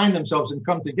couldn't align themselves and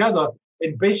come together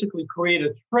and basically create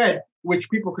a thread which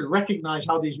people could recognize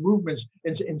how these movements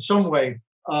in some way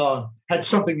had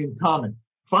something in common.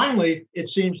 Finally, it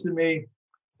seems to me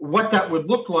what that would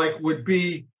look like would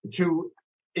be to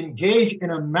engage in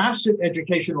a massive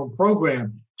educational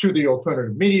program through the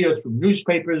alternative media, through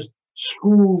newspapers,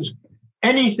 schools,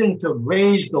 anything to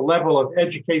raise the level of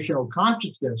educational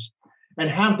consciousness and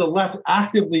have the left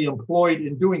actively employed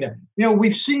in doing that. You know,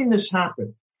 we've seen this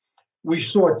happen. We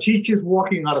saw teachers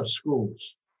walking out of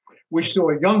schools. We saw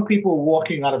young people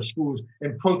walking out of schools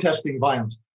and protesting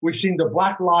violence. We've seen the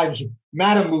Black Lives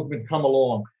Matter movement come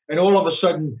along and all of a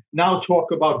sudden now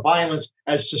talk about violence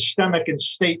as systemic and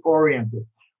state-oriented.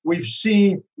 We've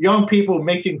seen young people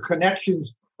making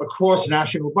connections across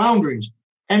national boundaries.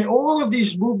 And all of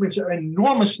these movements are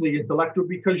enormously intellectual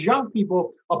because young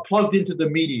people are plugged into the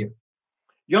media.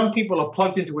 Young people are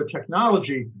plugged into a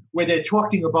technology where they're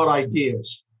talking about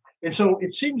ideas. And so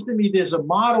it seems to me there's a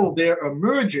model there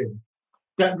emerging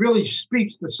that really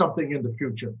speaks to something in the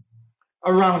future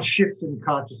around shifts in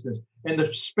consciousness and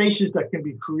the spaces that can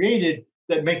be created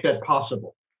that make that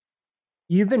possible.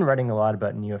 You've been writing a lot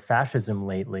about neo-fascism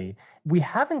lately. We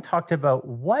haven't talked about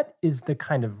what is the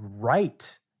kind of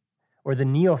right or the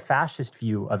neo-fascist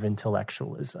view of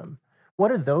intellectualism. What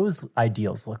do those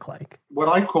ideals look like? What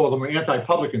I call them are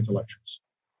anti-public intellectuals.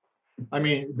 I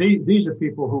mean, these are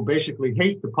people who basically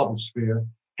hate the public sphere,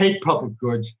 hate public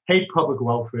goods, hate public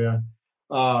welfare,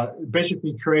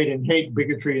 basically trade and hate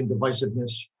bigotry and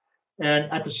divisiveness. And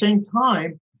at the same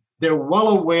time, they're well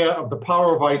aware of the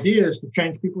power of ideas to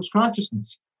change people's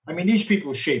consciousness. I mean, these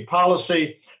people shape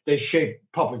policy, they shape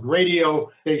public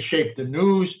radio, they shape the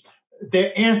news.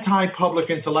 They're anti-public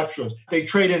intellectuals. They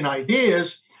trade in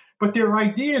ideas, but they're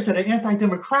ideas that are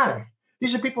anti-democratic.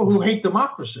 These are people who hate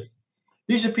democracy.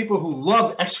 These are people who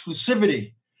love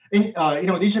exclusivity. And,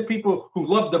 these are people who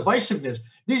love divisiveness.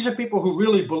 These are people who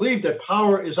really believe that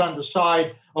power is on the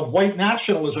side of white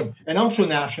nationalism and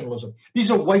ultranationalism. These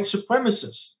are white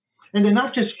supremacists. And they're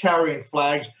not just carrying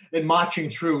flags and marching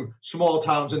through small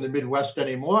towns in the Midwest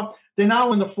anymore. They're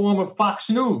now in the form of Fox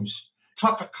News,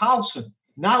 Tucker Carlson.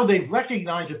 Now they've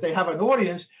recognized if they have an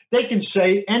audience, they can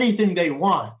say anything they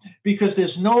want because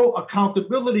there's no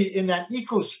accountability in that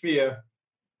ecosphere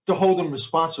to hold them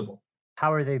responsible.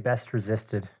 How are they best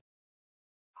resisted?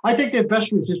 I think they're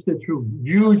best resisted through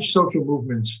huge social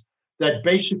movements that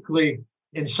basically,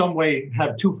 in some way,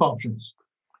 have two functions.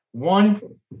 One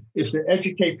is to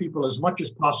educate people as much as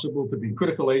possible to be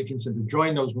critical agents and to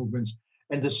join those movements.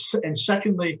 And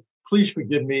secondly, please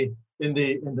forgive me, in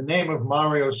the name of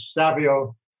Mario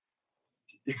Savio,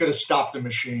 you got to stop the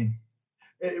machine.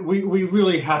 We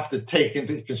really have to take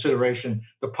into consideration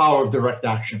the power of direct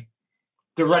action.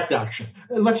 Direct action.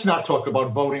 Let's not talk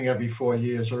about voting every 4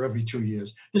 years or every 2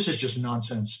 years. This is just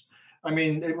nonsense. I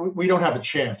mean, we don't have a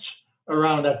chance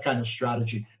around that kind of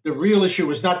strategy. The real issue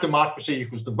is not democracy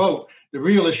equals the vote. The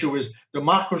real issue is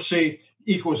democracy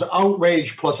equals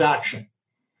outrage plus action.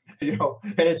 And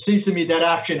it seems to me that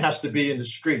action has to be in the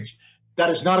streets. That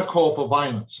is not a call for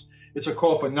violence. It's a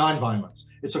call for nonviolence.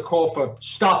 It's a call for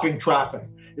stopping traffic.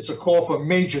 It's a call for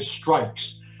major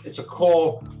strikes. It's a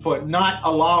call for not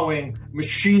allowing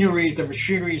the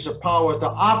machineries of power to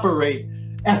operate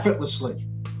effortlessly.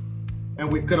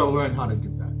 And we've got to learn how to do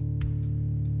that.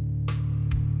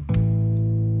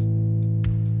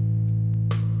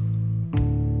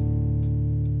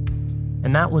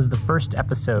 And that was the first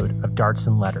episode of Darts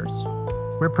and Letters.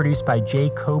 We're produced by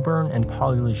Jay Coburn and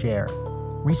Polly Legere.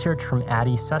 Research from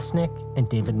Addie Susnick and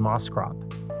David Moskrop.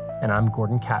 And I'm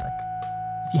Gordon Kaddick.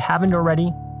 If you haven't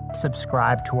already,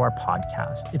 subscribe to our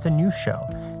podcast. It's a new show,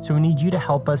 so we need you to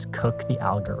help us cook the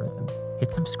algorithm.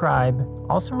 Hit subscribe,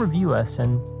 also review us,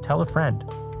 and tell a friend.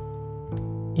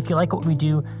 If you like what we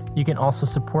do, you can also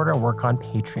support our work on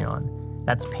Patreon.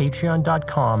 That's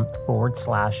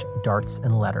patreon.com/darts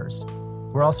and letters.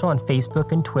 We're also on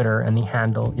Facebook and Twitter, and the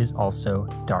handle is also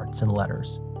Darts and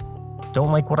Letters.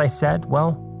 Don't like what I said?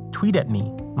 Well, tweet at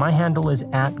me. My handle is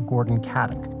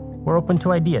 @GordonKaddick. We're open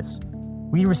to ideas.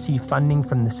 We receive funding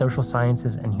from the Social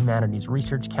Sciences and Humanities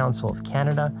Research Council of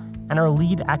Canada, and our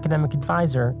lead academic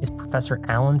advisor is Professor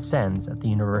Alan Sens at the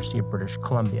University of British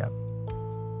Columbia.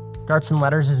 Darts and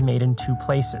Letters is made in two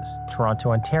places,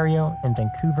 Toronto, Ontario, and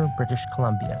Vancouver, British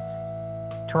Columbia.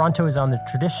 Toronto is on the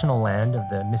traditional land of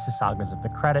the Mississaugas of the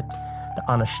Credit, the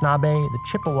Anishinaabe, the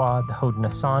Chippewa, the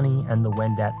Haudenosaunee, and the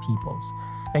Wendat peoples.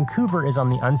 Vancouver is on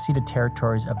the unceded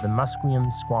territories of the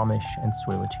Musqueam, Squamish, and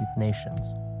Tsleil-Waututh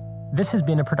nations. This has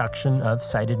been a production of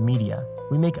Cited Media.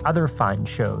 We make other fine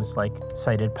shows like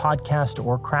Cited Podcast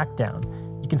or Crackdown.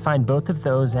 You can find both of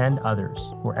those and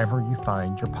others wherever you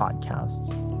find your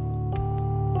podcasts.